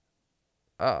thing.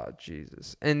 Oh,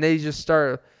 Jesus. And they just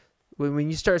start, when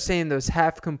you start saying those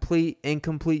half-complete,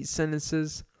 incomplete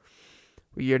sentences,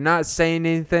 where you're not saying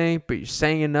anything, but you're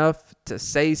saying enough to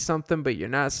say something, but you're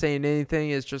not saying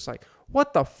anything, it's just like,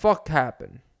 what the fuck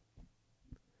happened?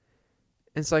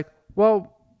 It's like,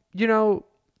 well,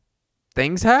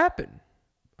 things happen.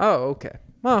 Oh, okay.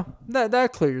 Well,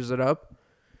 that clears it up.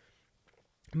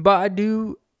 But I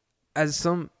do,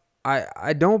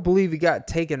 I don't believe he got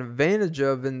taken advantage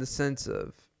of in the sense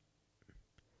of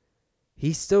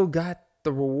he still got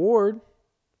the reward,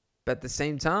 but at the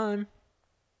same time,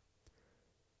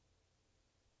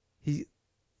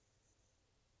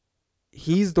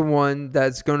 he's the one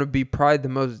that's going to be probably the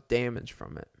most damaged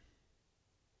from it.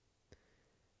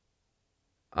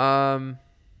 So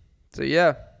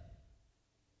yeah.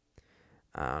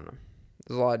 I don't know.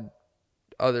 There's a lot of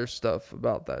other stuff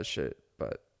about that shit,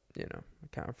 but I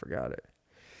kind of forgot it.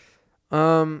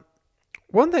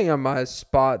 One thing on my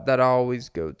spot that I always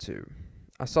go to,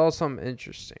 I saw something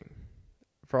interesting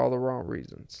for all the wrong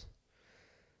reasons.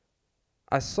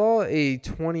 I saw a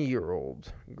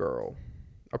 20-year-old girl,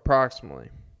 approximately,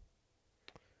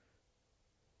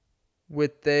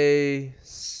 with a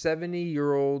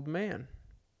 70-year-old man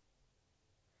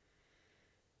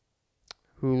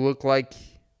who looked like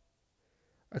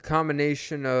a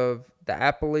combination of the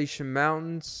Appalachian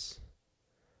Mountains,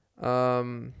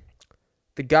 the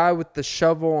guy with the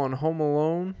shovel on Home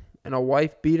Alone, and a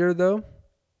wife beater, though.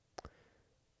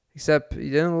 Except he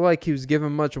didn't look like he was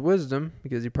given much wisdom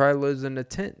because he probably lives in a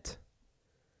tent.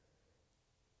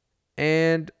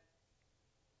 And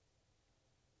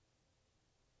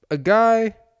a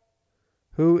guy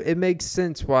who it makes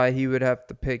sense why he would have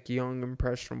to pick young,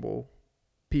 impressionable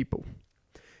people.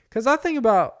 Because I think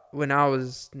about when I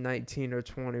was 19 or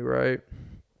 20, right?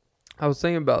 I was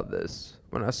thinking about this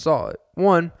when I saw it.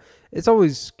 One,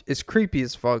 it's creepy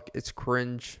as fuck. It's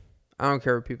cringe. I don't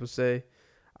care what people say.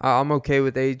 I'm okay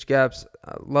with age gaps.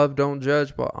 Love, don't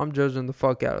judge, but I'm judging the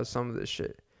fuck out of some of this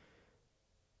shit.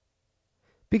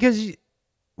 Because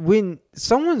when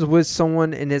someone's with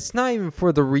someone and it's not even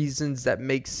for the reasons that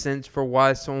make sense for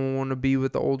why someone want to be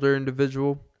with the older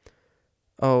individual.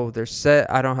 Oh, they're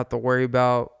set. I don't have to worry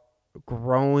about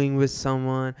growing with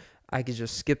someone. I could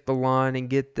just skip the line and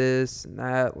get this and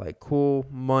that. Like, cool,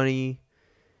 money,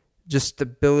 just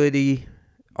stability,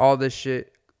 all this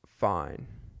shit, fine.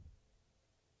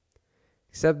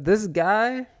 Except this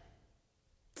guy,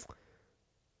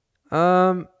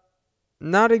 not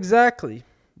exactly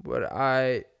what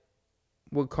I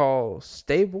would call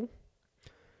stable.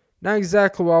 Not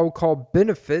exactly what I would call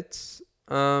benefits.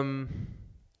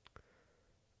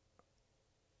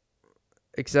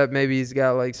 Except maybe he's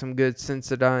got like some good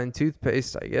Sensodyne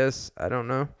toothpaste, I guess. I don't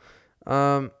know.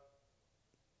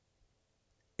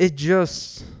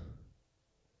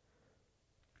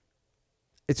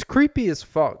 It's creepy as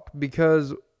fuck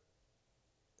because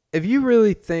if you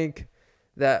really think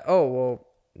that,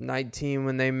 19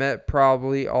 when they met,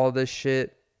 probably all this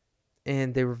shit,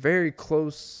 and they were very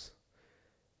close.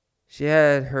 She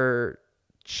had her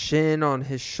chin on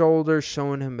his shoulder,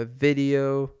 showing him a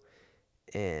video,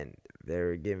 and they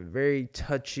were getting very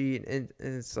touchy, and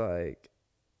it's like,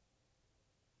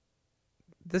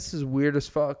 this is weird as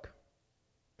fuck.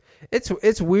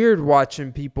 It's weird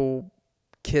watching people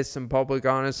kiss in public,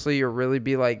 honestly, or really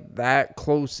be like that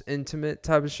close, intimate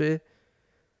type of shit.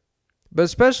 But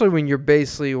especially when you're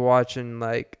basically watching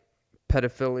like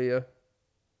pedophilia.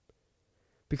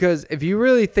 Because if you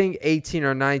really think 18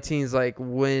 or 19 is like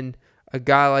when a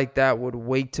guy like that would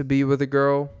wait to be with a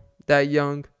girl that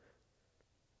young,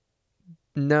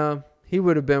 no, he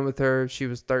would have been with her if she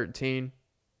was 13.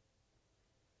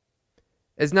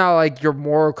 It's not like you're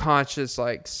moral conscious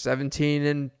like 17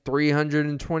 and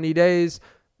 320 days.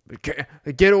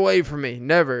 Get away from me.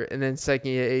 Never. And then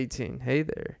second year 18. Hey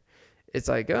there. It's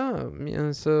like,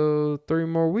 so 3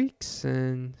 more weeks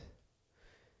and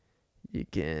you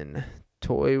can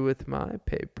toy with my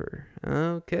paper.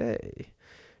 Okay.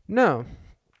 No.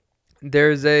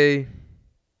 There's a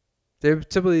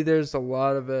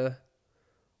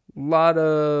lot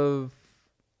of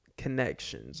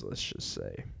connections, let's just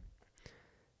say.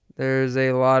 There's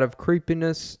a lot of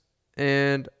creepiness,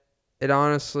 and it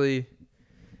honestly,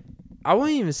 I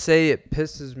wouldn't even say it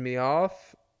pisses me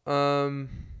off. I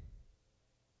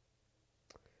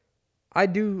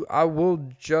will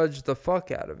judge the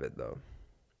fuck out of it, though.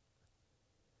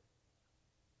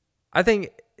 I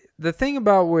think the thing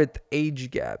about with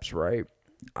age gaps, right?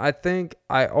 I think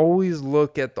I always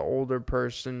look at the older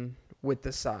person with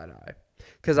the side eye.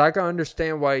 Because I can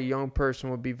understand why a young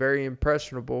person would be very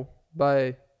impressionable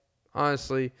by,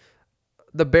 honestly,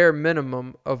 the bare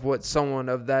minimum of what someone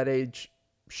of that age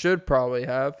should probably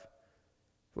have.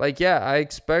 Like, yeah, I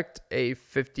expect a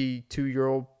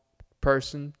 52-year-old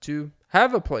person to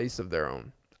have a place of their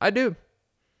own. I do.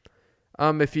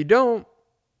 If you don't,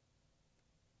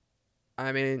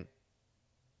 I mean,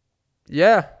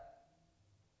 yeah,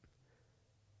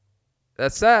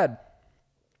 that's sad.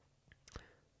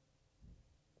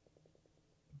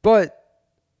 But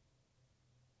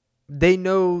they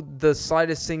know the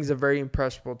slightest things are very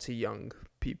impressionable to young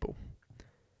people.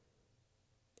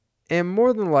 And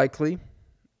more than likely,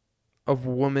 of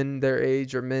women their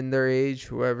age or men their age,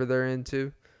 whoever they're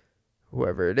into,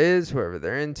 whoever it is, whoever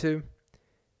they're into,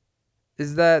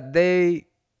 is that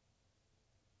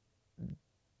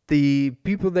the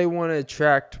people they want to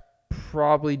attract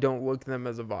probably don't look at them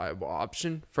as a viable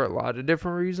option for a lot of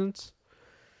different reasons.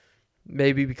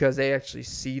 Maybe because they actually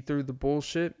see through the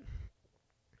bullshit.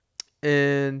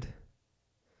 And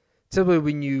typically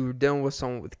when you're dealing with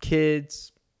someone with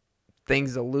kids,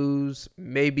 things to lose,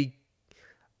 maybe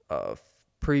a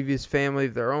previous family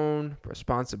of their own,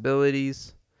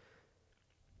 responsibilities,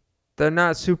 they're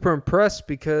not super impressed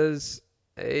because,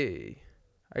 hey,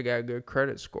 I got a good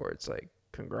credit score. It's like,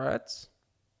 congrats.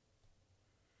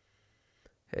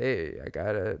 Hey, I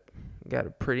got a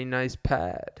pretty nice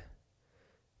pad.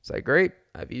 It's like, great.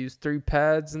 I've used 3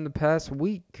 pads in the past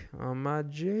week on my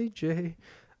JJ.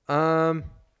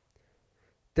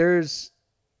 There's,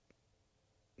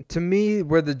 to me,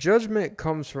 where the judgment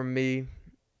comes from me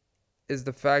is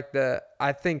the fact that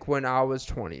I think when I was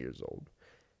 20 years old,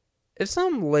 if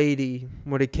some lady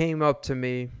would have came up to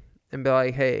me and be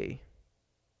like, hey,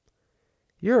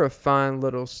 you're a fine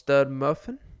little stud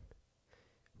muffin.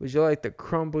 Would you like to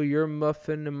crumble your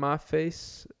muffin in my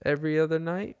face every other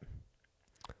night?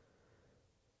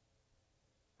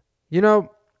 You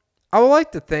know, I would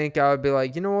like to think I would be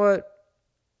like, you know what?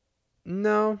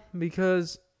 No,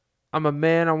 because I'm a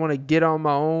man. I want to get on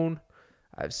my own.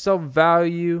 I have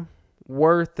self-value,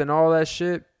 worth, and all that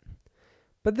shit.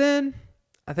 But then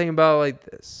I think about it like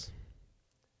this.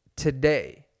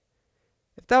 Today,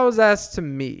 if that was asked to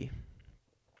me,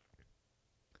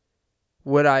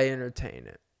 would I entertain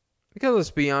it? Because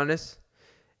let's be honest,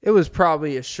 it was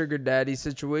probably a sugar daddy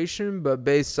situation, but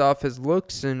based off his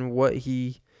looks and what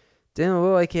he didn't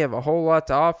look like he had a whole lot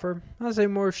to offer, I'd say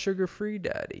more sugar-free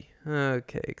daddy.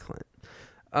 Okay, Clint.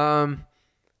 I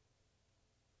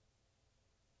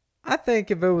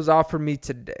think if it was offered me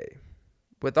today,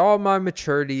 with all my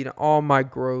maturity and all my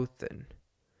growth and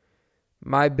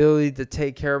my ability to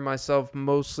take care of myself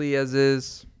mostly as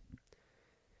is,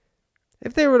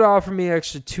 if they were to offer me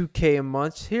extra $2K a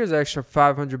month, here's extra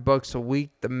 $500 a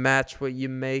week to match what you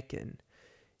make, and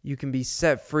you can be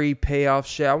set free, pay off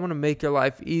shit. I want to make your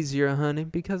life easier, honey,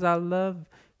 because I love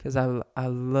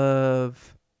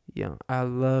you. I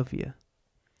love you.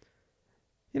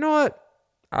 You know what?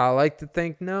 I like to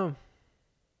think no,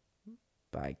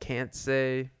 but I can't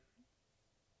say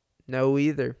no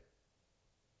either.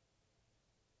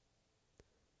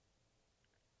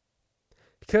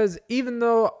 Because even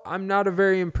though I'm not a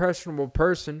very impressionable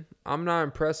person, I'm not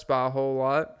impressed by a whole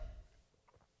lot.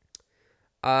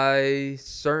 I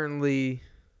certainly,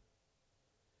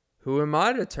 who am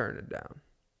I to turn it down?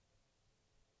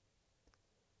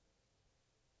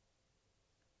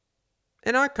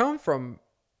 And I come from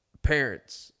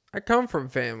parents. I come from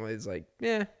families like,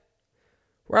 where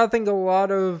I think a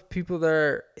lot of people that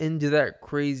are into that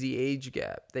crazy age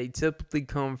gap, they typically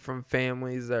come from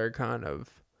families that are kind of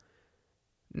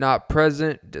not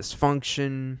present,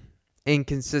 dysfunction,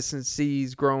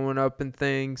 inconsistencies growing up and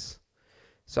things.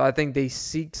 So I think they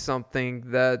seek something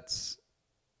that's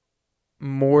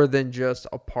more than just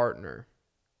a partner.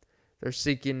 They're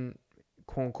seeking,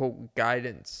 quote unquote,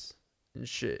 guidance and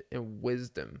shit and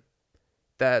wisdom.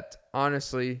 That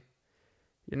honestly,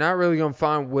 you're not really going to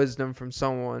find wisdom from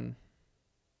someone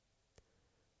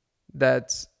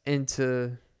that's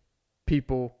into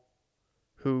people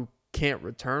who can't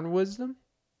return wisdom.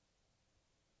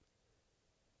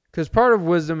 Because part of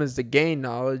wisdom is to gain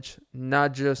knowledge,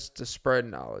 not just to spread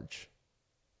knowledge.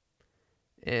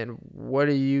 And what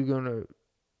are you going to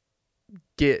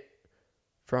get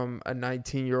from a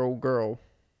 19-year-old girl?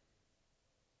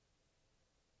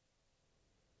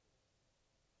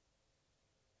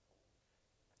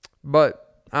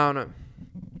 But, I don't know.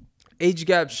 Age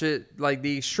gap shit, like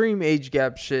the extreme age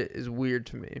gap shit is weird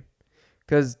to me.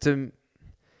 Because to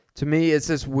me, it's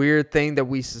this weird thing that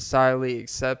we societally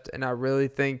accept, and I really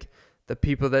think the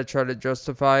people that try to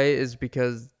justify it is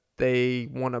because they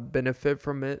want to benefit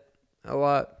from it a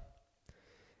lot.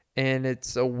 And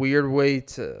it's a weird way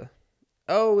to,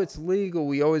 it's legal.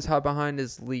 We always hide behind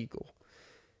it's legal.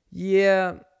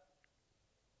 Yeah,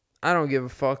 I don't give a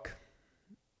fuck.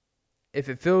 If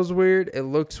it feels weird, it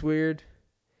looks weird,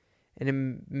 and it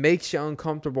makes you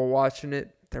uncomfortable watching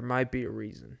it, there might be a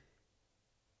reason.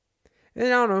 And I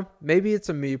don't know, maybe it's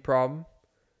a me problem.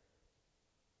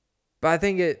 But I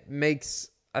think it's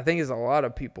a lot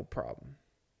of people problem.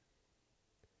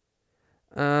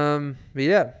 But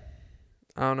yeah,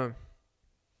 I don't know.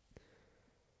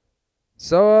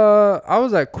 So I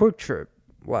was at Quick Trip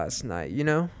last night,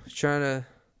 trying to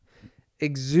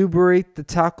exuberate the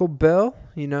Taco Bell,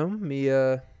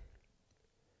 here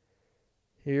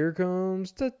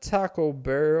comes the Taco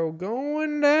Barrel,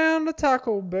 going down the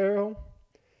Taco Barrel.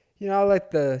 I like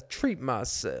to treat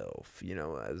myself,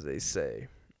 as they say.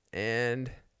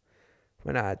 And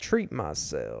when I treat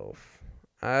myself,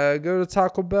 I go to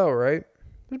Taco Bell, right?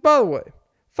 Which, by the way,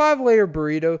 5-layer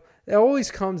burrito, it always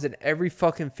comes in every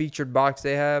fucking featured box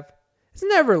they have. It's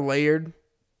never layered.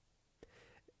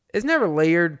 It's never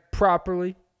layered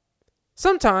properly.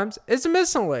 Sometimes it's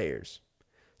missing layers.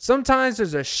 Sometimes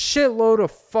there's a shitload of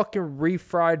fucking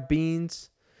refried beans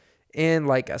and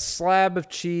like a slab of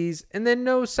cheese and then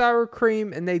no sour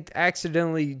cream, and they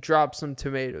accidentally drop some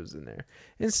tomatoes in there.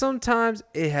 And sometimes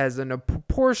it has a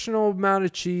proportional amount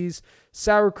of cheese,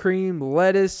 sour cream,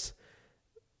 lettuce,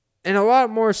 and a lot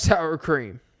more sour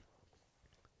cream.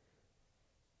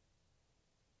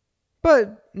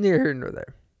 But near here nor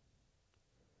there.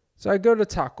 So I go to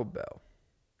Taco Bell,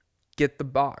 get the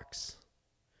box.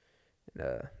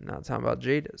 Not talking about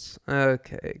Jada's.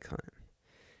 Okay, Clint.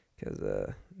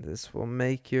 Because this will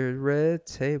make your red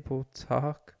table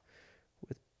talk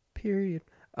with period.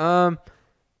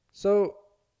 So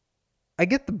I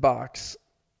get the box.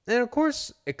 And of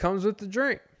course, it comes with the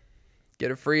drink. Get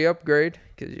a free upgrade.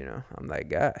 Because, I'm that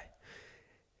guy.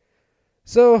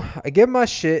 So I get my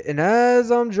shit. And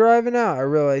as I'm driving out, I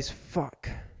realize, fuck.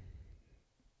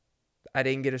 I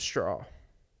didn't get a straw.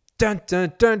 Dun,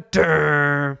 dun, dun,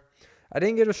 dun. I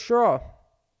didn't get a straw.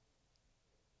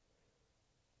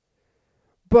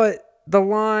 But the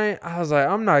line, I was like,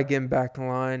 I'm not getting back in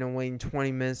line and waiting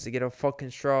 20 minutes to get a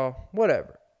fucking straw.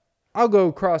 Whatever. I'll go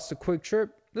across the Quick Trip.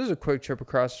 There's a Quick Trip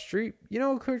across the street. You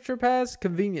know what Quick Trip has?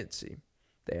 Conveniency.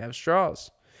 They have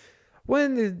straws.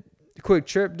 When the Quick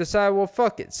Trip decided, well,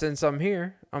 fuck it. Since I'm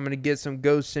here, I'm going to get some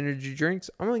Ghost Energy drinks.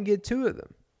 I'm going to get 2 of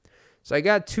them. So I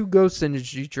got 2 Ghost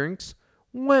Energy drinks.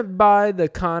 Went by the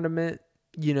condiment,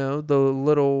 the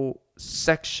little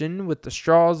section with the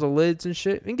straws, the lids and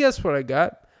shit. And guess what I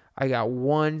got? I got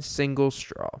 1 single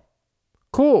straw.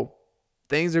 Cool.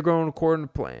 Things are going according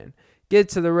to plan. Get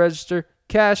to the register,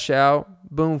 cash out,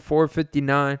 boom,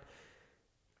 $4.59.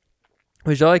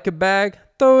 Would you like a bag?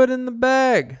 Throw it in the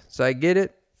bag. So I get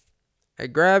it. I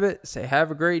grab it, say,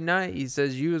 have a great night. He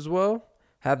says, you as well.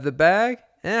 Have the bag,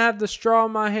 and I have the straw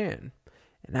in my hand.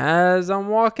 And as I'm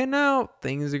walking out,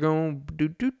 things are going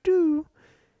do.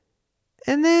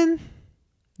 And then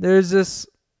there's this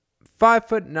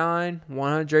 5'9",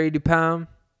 180-pound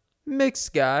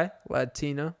mixed guy,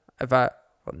 Latino.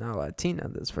 Not Latina,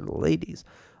 that's for the ladies.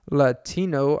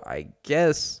 Latino, I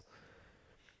guess.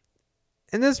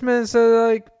 And this man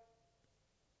said, like,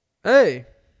 hey,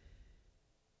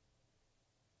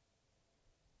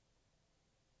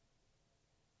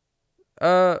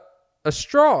 a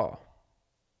straw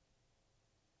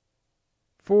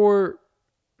for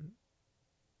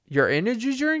your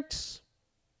energy drinks?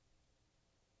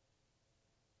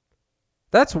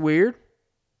 That's weird.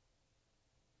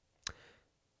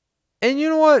 And you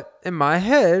know what? In my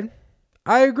head,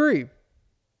 I agree.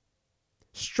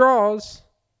 Straws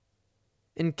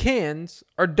and cans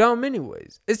are dumb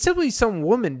anyways. It's simply some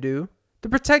women do to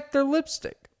protect their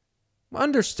lipstick.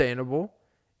 Understandable.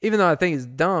 Even though I think it's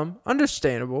dumb.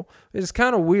 Understandable. It's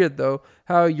kind of weird though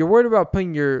how you're worried about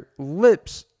putting your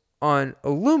lips on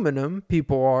aluminum,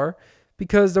 people are,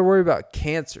 because they're worried about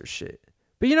cancer shit.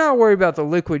 But you're not worried about the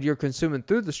liquid you're consuming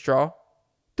through the straw.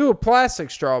 Through a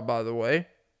plastic straw, by the way.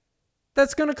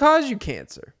 That's going to cause you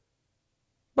cancer.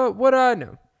 But what do I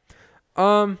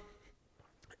know?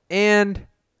 And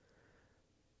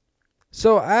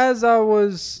so as I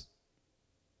was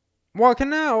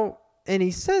walking out and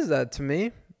he says that to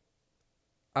me,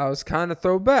 I was kind of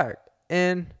thrown back.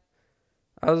 And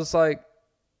I was just like,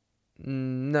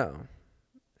 no,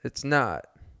 it's not.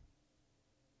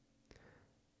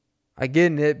 I get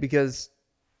in it because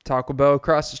Taco Bell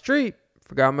across the street,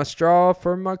 forgot my straw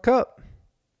for my cup.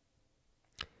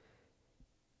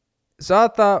 So I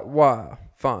thought, wow,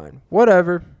 fine,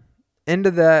 whatever.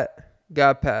 Into that,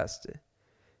 got past it.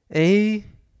 And he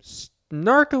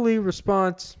snarkily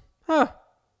responds,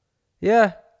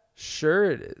 yeah,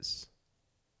 sure it is.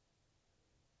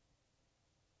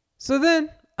 So then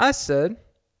I said,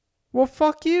 well,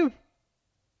 fuck you.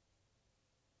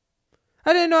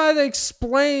 I didn't know how to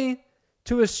explain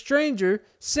to a stranger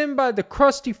sitting by the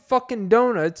crusty fucking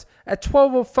donuts at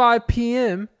 12:05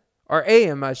 p.m. or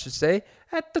a.m. I should say,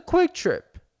 at the Quick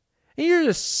Trip. And you're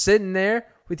just sitting there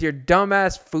with your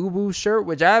dumbass FUBU shirt,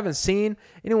 which I haven't seen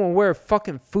anyone wear a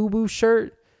fucking FUBU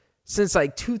shirt since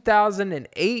like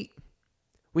 2008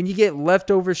 when you get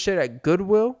leftover shit at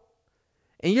Goodwill.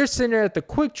 And you're sitting there at the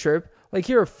Quick Trip like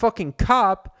you're a fucking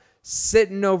cop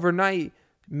sitting overnight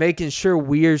making sure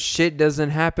weird shit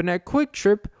doesn't happen at Quick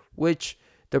Trip, which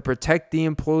to protect the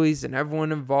employees and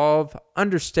everyone involved,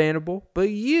 understandable. But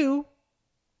you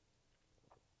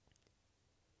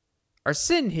are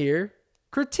sitting here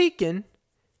critiquing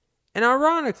and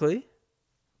ironically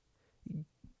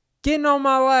getting on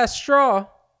my last straw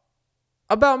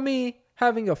about me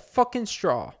having a fucking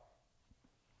straw.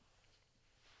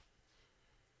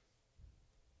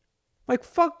 Like,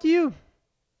 fuck you.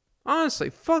 Honestly,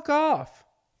 fuck off.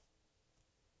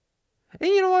 And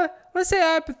you know what? Let's say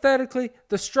hypothetically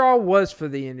the straw was for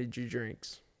the energy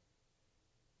drinks.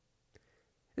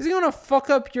 Is it going to fuck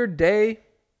up your day?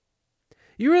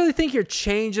 You really think you're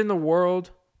changing the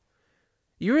world?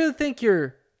 You really think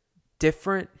you're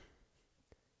different?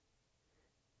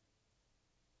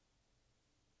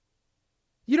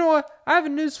 You know what? I have a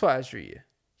newsflash for you.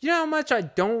 You know how much I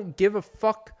don't give a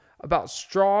fuck about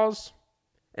straws?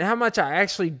 And how much I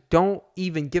actually don't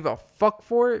even give a fuck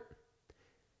for it?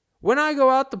 When I go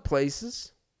out to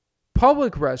places,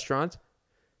 public restaurants,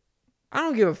 I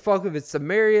don't give a fuck if it's the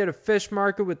Marietta Fish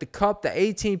Market with the cup, the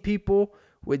 18 people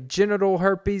with genital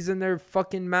herpes in their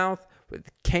fucking mouth, with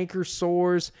canker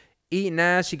sores, eating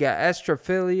ass. You got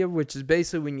astrophilia, which is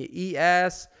basically when you eat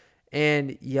ass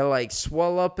and you like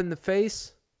swell up in the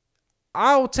face.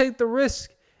 I'll take the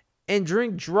risk and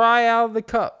drink dry out of the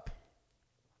cup.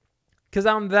 Because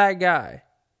I'm that guy.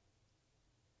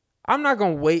 I'm not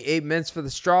going to wait 8 minutes for the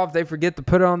straw if they forget to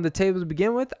put it on the table to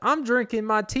begin with. I'm drinking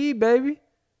my tea, baby.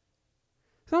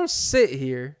 Don't sit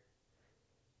here.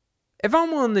 If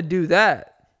I'm willing to do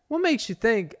that, what makes you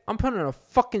think I'm putting a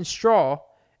fucking straw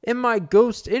in my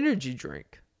Ghost energy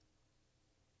drink?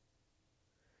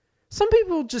 Some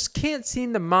people just can't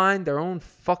seem to mind their own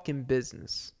fucking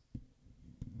business.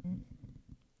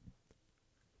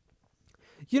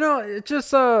 You know, it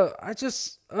just,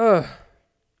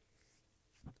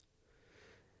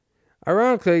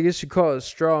 ironically, I guess you call it a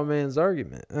straw man's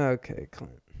argument. Okay,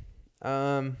 Clint.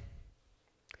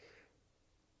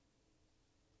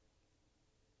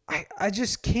 I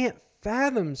just can't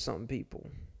fathom some people.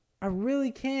 I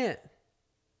really can't.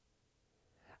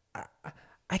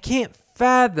 I can't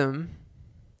fathom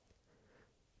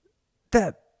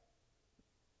that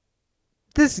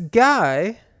this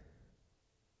guy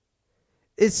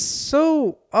is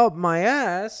so up my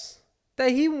ass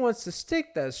that he wants to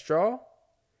stick that straw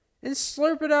and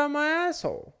slurp it out of my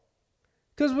asshole.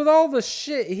 Because with all the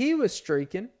shit he was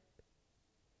streaking,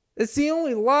 it's the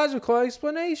only logical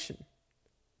explanation.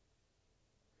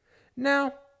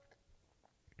 Now,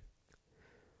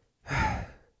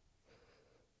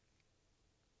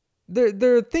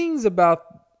 there are things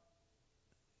about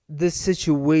this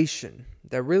situation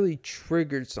that really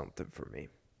triggered something for me.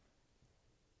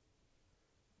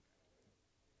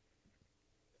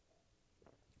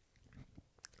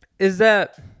 Is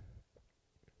that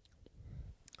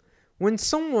when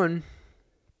someone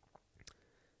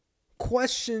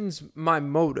questions my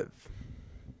motive,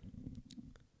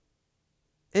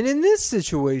 and in this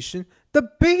situation, the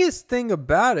biggest thing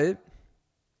about it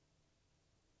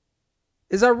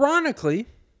is, ironically,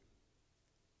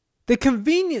 the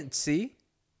conveniency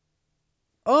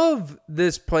of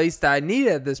this place that I need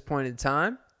at this point in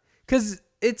time, because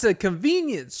it's a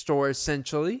convenience store,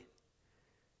 essentially.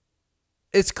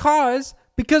 It's caused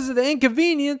because of the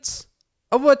inconvenience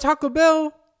of what Taco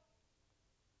Bell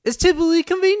is typically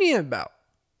convenient about.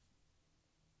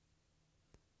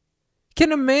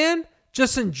 Can a man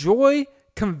just enjoy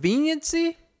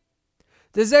conveniency?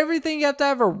 Does everything have to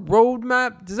have a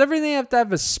roadmap? Does everything have to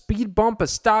have a speed bump, a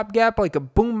stopgap, like a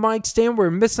boom mic stand where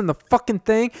we're missing the fucking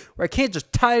thing, where I can't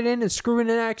just tie it in and screw it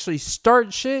in and actually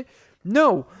start shit?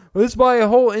 No, let's buy a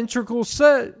whole integral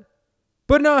set,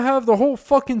 but not have the whole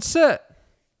fucking set.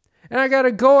 And I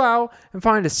gotta go out and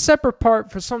find a separate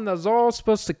part for something that's all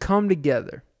supposed to come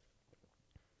together.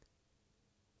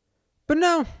 But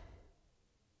no.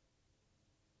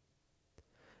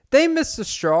 They miss the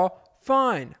straw.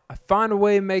 Fine. I find a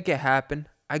way to make it happen.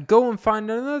 I go and find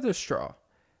another straw.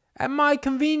 At my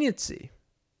conveniency.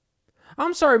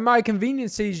 I'm sorry, my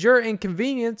conveniency is your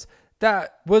inconvenience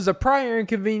that was a prior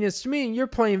inconvenience to me, and you're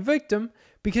playing victim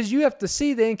because you have to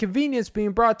see the inconvenience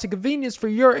being brought to convenience for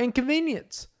your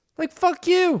inconvenience. Like, fuck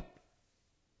you.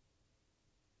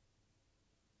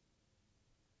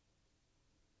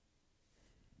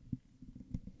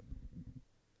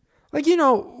 Like, you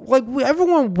know, like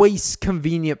everyone wastes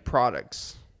convenient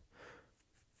products.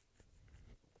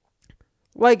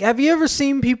 Like, have you ever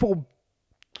seen people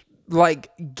like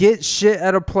get shit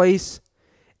at a place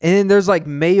and then there's like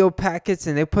mayo packets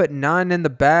and they put 9 in the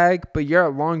bag, but you're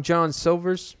at Long John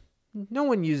Silver's? No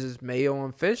one uses mayo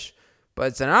on fish, but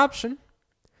it's an option.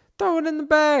 Throw it in the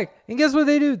bag. And guess what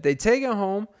they do? They take it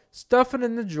home, stuff it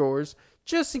in the drawers,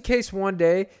 just in case one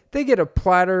day they get a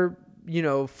platter, you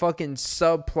know, fucking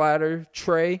sub platter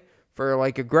tray for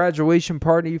like a graduation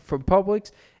party from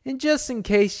Publix. And just in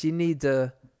case you need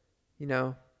to, you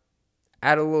know,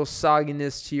 add a little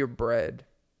sogginess to your bread.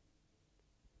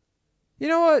 You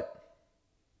know what?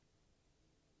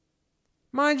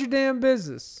 Mind your damn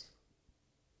business.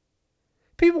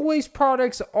 People waste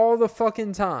products all the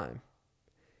fucking time.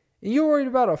 And you're worried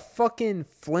about a fucking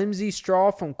flimsy straw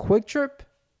from Quick Trip?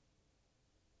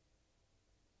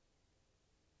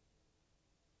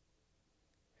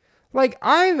 Like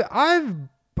I've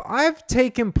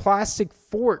taken plastic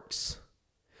forks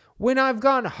when I've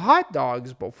gotten hot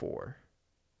dogs before.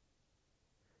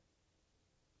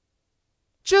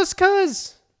 Just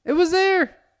 'cause it was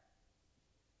there.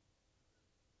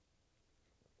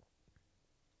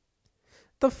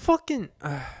 The fucking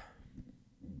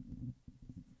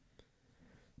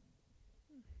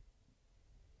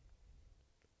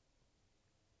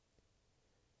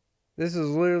This is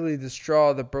literally the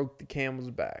straw that broke the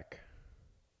camel's back.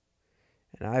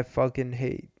 And I fucking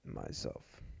hate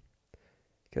myself.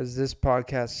 Because this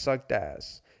podcast sucked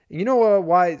ass. And you know what?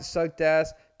 Why it sucked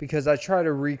ass? Because I tried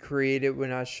to recreate it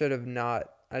when I should have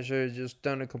not. I should have just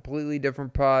done a completely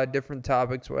different pod, different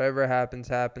topics, whatever happens,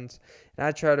 happens. And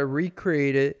I tried to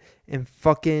recreate it and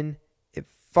it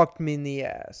fucked me in the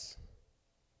ass.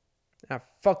 And I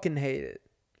fucking hate it.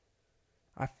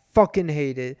 I fucking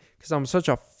hate it because I'm such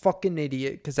a fucking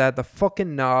idiot because I had the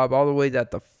fucking knob all the way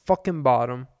at the fucking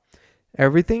bottom.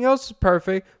 Everything else is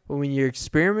perfect, but when you're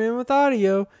experimenting with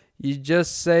audio, you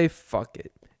just say fuck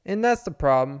it. And that's the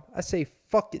problem. I say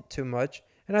fuck it too much,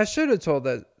 and I should have told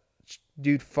that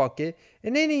dude fuck it.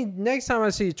 And next time I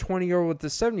see a 20-year-old with a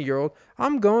 70-year-old,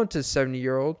 I'm going to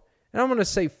 70-year-old, and I'm going to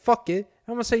say fuck it.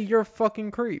 I'm going to say you're a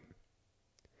fucking creep.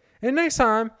 And next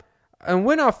time, and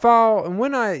when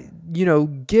I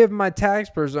give my tax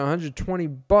person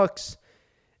 $120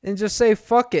 and just say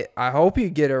fuck it, I hope you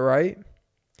get it right.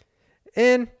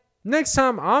 And next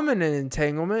time I'm in an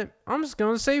entanglement, I'm just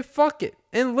going to say fuck it.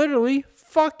 And literally,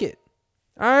 fuck it.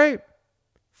 Alright?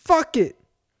 Fuck it.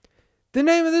 The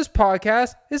name of this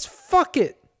podcast is Fuck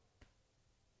It.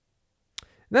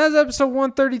 And that's episode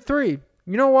 133.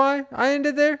 You know why I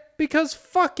ended there? Because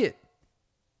fuck it.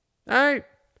 Alright?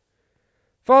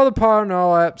 Follow the pod on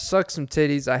all apps. Suck some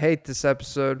titties. I hate this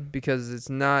episode because it's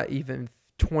not even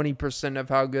 20% of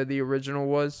how good the original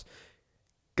was.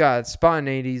 God,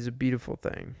 spontaneity is a beautiful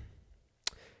thing.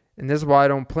 And this is why I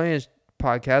don't plan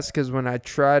podcasts, because when I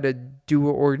try to do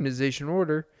an organization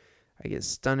order, I get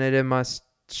stunted in my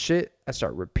shit. I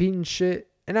start repeating shit.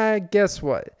 And I guess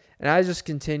what? And I just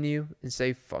continue and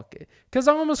say fuck it. Because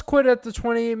I almost quit at the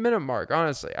 28-minute mark,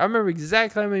 honestly. I remember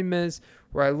exactly how many minutes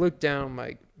where I looked down, I'm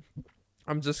like,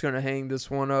 I'm just going to hang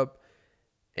this one up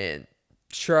and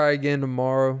try again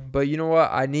tomorrow. But you know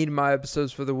what? I need my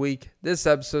episodes for the week. This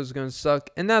episode is going to suck,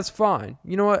 and that's fine.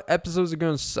 You know what? Episodes are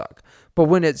going to suck. But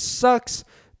when it sucks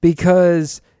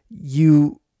because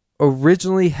you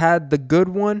originally had the good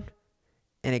one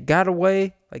and it got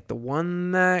away, like the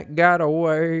one that got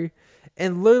away,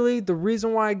 and literally the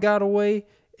reason why it got away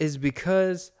is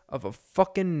because of a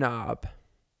fucking knob.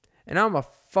 And I'm a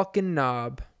fucking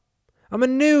knob. I'm a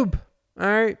noob.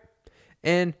 Alright?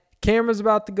 And camera's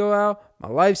about to go out. My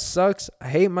life sucks. I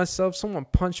hate myself. Someone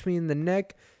punched me in the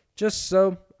neck just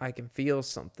so I can feel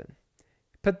something.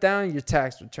 Put down your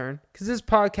tax return, because this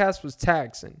podcast was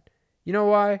taxing. You know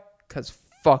why? Because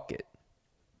fuck it.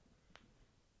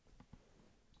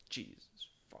 Jesus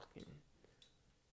fucking